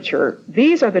the Scripture,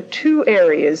 these are the two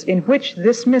areas in which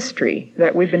this mystery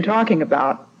that we've been talking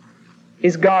about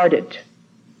is guarded.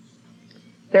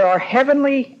 There are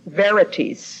heavenly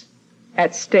verities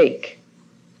at stake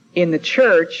in the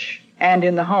church and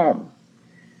in the home.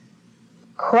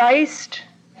 Christ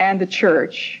and the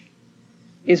church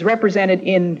is represented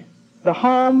in the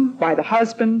home by the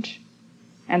husband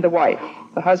and the wife,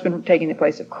 the husband taking the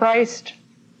place of Christ,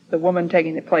 the woman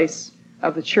taking the place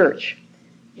of the church.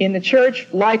 In the church,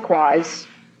 likewise,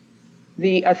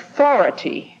 the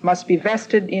authority must be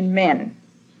vested in men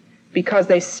because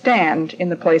they stand in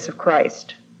the place of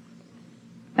Christ.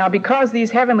 Now, because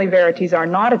these heavenly verities are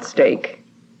not at stake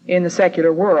in the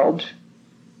secular world,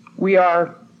 we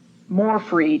are more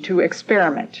free to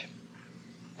experiment.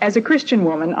 As a Christian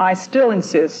woman, I still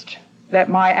insist that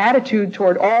my attitude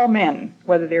toward all men,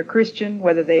 whether they're Christian,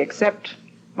 whether they accept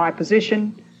my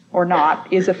position or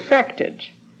not, is affected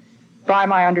by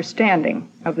my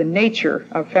understanding of the nature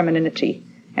of femininity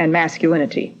and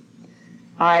masculinity.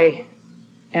 I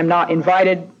am not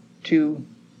invited to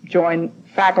join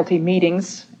faculty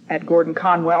meetings at Gordon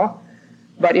Conwell,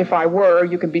 but if I were,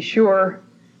 you can be sure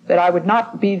that I would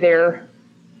not be there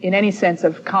in any sense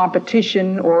of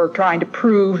competition or trying to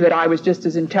prove that I was just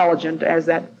as intelligent as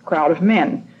that crowd of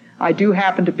men. I do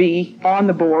happen to be on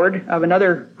the board of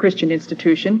another Christian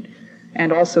institution,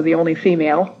 and also the only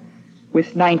female,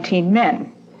 with 19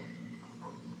 men.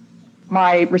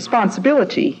 My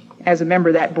responsibility as a member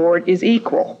of that board is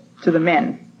equal to the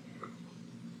men.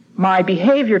 My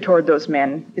behavior toward those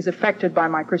men is affected by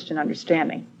my Christian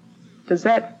understanding. Does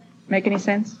that make any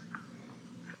sense?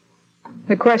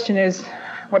 The question is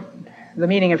what the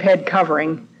meaning of head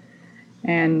covering,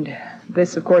 and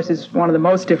this, of course, is one of the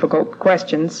most difficult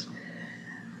questions.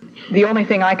 The only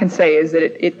thing I can say is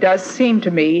that it does seem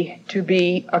to me to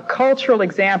be a cultural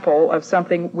example of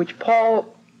something which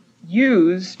Paul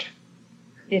used.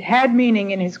 It had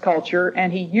meaning in his culture,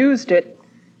 and he used it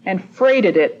and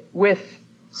freighted it with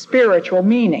spiritual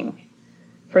meaning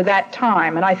for that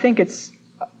time. And I think it's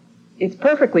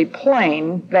perfectly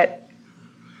plain that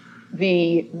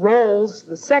the roles,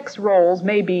 the sex roles,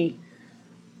 may be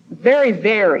very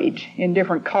varied in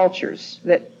different cultures,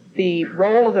 that the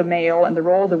role of the male and the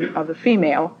role of the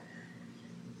female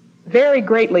vary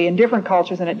greatly in different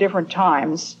cultures and at different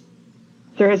times.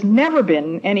 There has never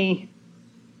been any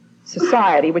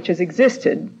society which has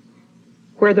existed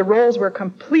where the roles were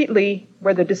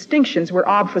where the distinctions were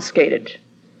obfuscated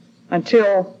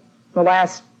until the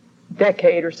last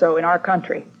decade or so in our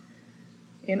country.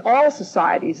 In all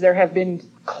societies, there have been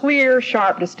clear,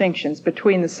 sharp distinctions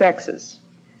between the sexes.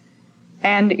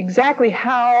 And exactly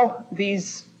how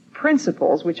these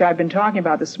principles, which I've been talking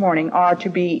about this morning, are to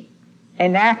be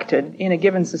enacted in a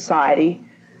given society,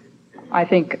 I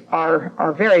think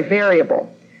are very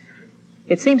variable.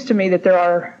 It seems to me that there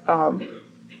are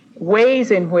ways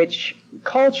in which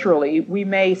culturally we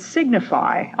may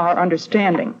signify our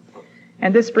understanding.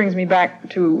 And this brings me back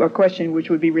to a question which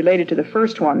would be related to the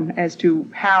first one as to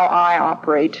how I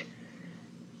operate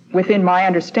within my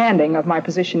understanding of my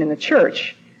position in the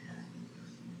church.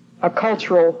 A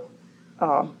cultural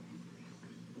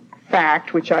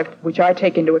fact which I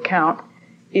take into account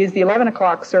is the 11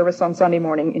 o'clock service on Sunday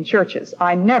morning in churches.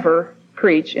 I never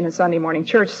preach in a Sunday morning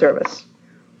church service.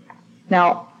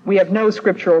 Now, we have no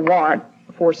scriptural warrant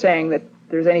for saying that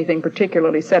there's anything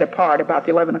particularly set apart about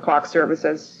the 11 o'clock service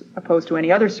as opposed to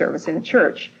any other service in the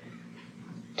church.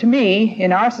 To me,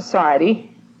 in our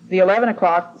society, the 11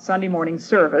 o'clock Sunday morning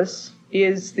service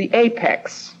is the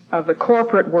apex of the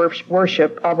corporate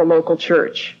worship of a local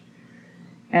church.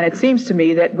 And it seems to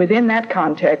me that within that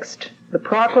context, the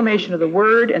proclamation of the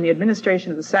word and the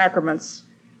administration of the sacraments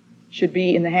should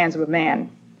be in the hands of a man.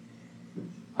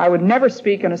 I would never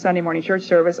speak in a Sunday morning church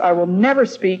service. I will never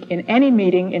speak in any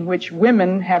meeting in which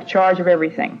women have charge of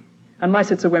everything,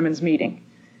 unless it's a women's meeting.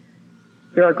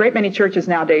 There are a great many churches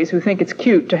nowadays who think it's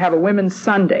cute to have a women's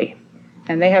Sunday,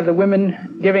 and they have the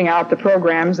women giving out the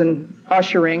programs and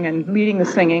ushering and leading the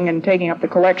singing and taking up the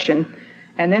collection,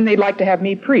 and then they'd like to have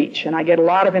me preach, and I get a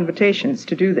lot of invitations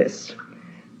to do this.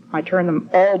 I turn them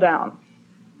all down.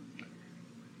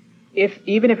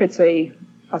 Even if it's a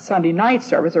Sunday night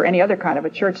service or any other kind of a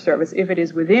church service, if it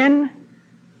is within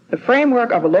the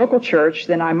framework of a local church,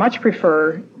 then I much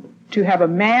prefer to have a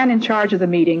man in charge of the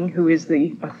meeting who is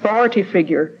the authority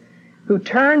figure, who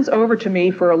turns over to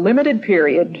me for a limited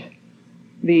period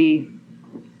the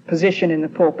position in the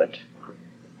pulpit.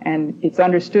 And it's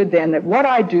understood then that what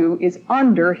I do is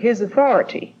under his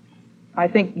authority. I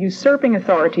think usurping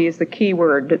authority is the key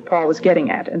word that Paul was getting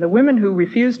at. And the women who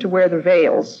refused to wear the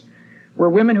veils were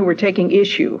women who were taking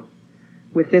issue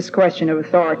with this question of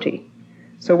authority.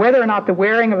 So whether or not the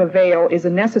wearing of a veil is a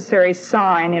necessary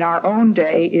sign in our own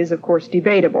day is, of course,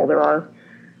 debatable. There are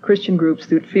Christian groups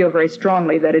that feel very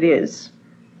strongly that it is.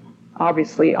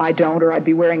 Obviously, I don't, or I'd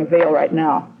be wearing a veil right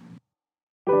now.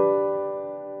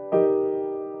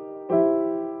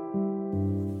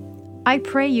 I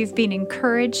pray you've been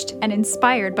encouraged and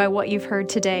inspired by what you've heard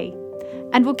today.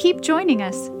 and will keep joining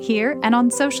us here and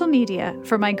on social media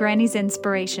for my granny's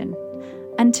inspiration.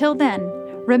 Until then,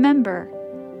 remember,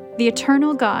 the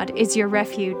eternal God is your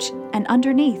refuge, and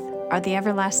underneath are the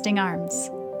everlasting arms.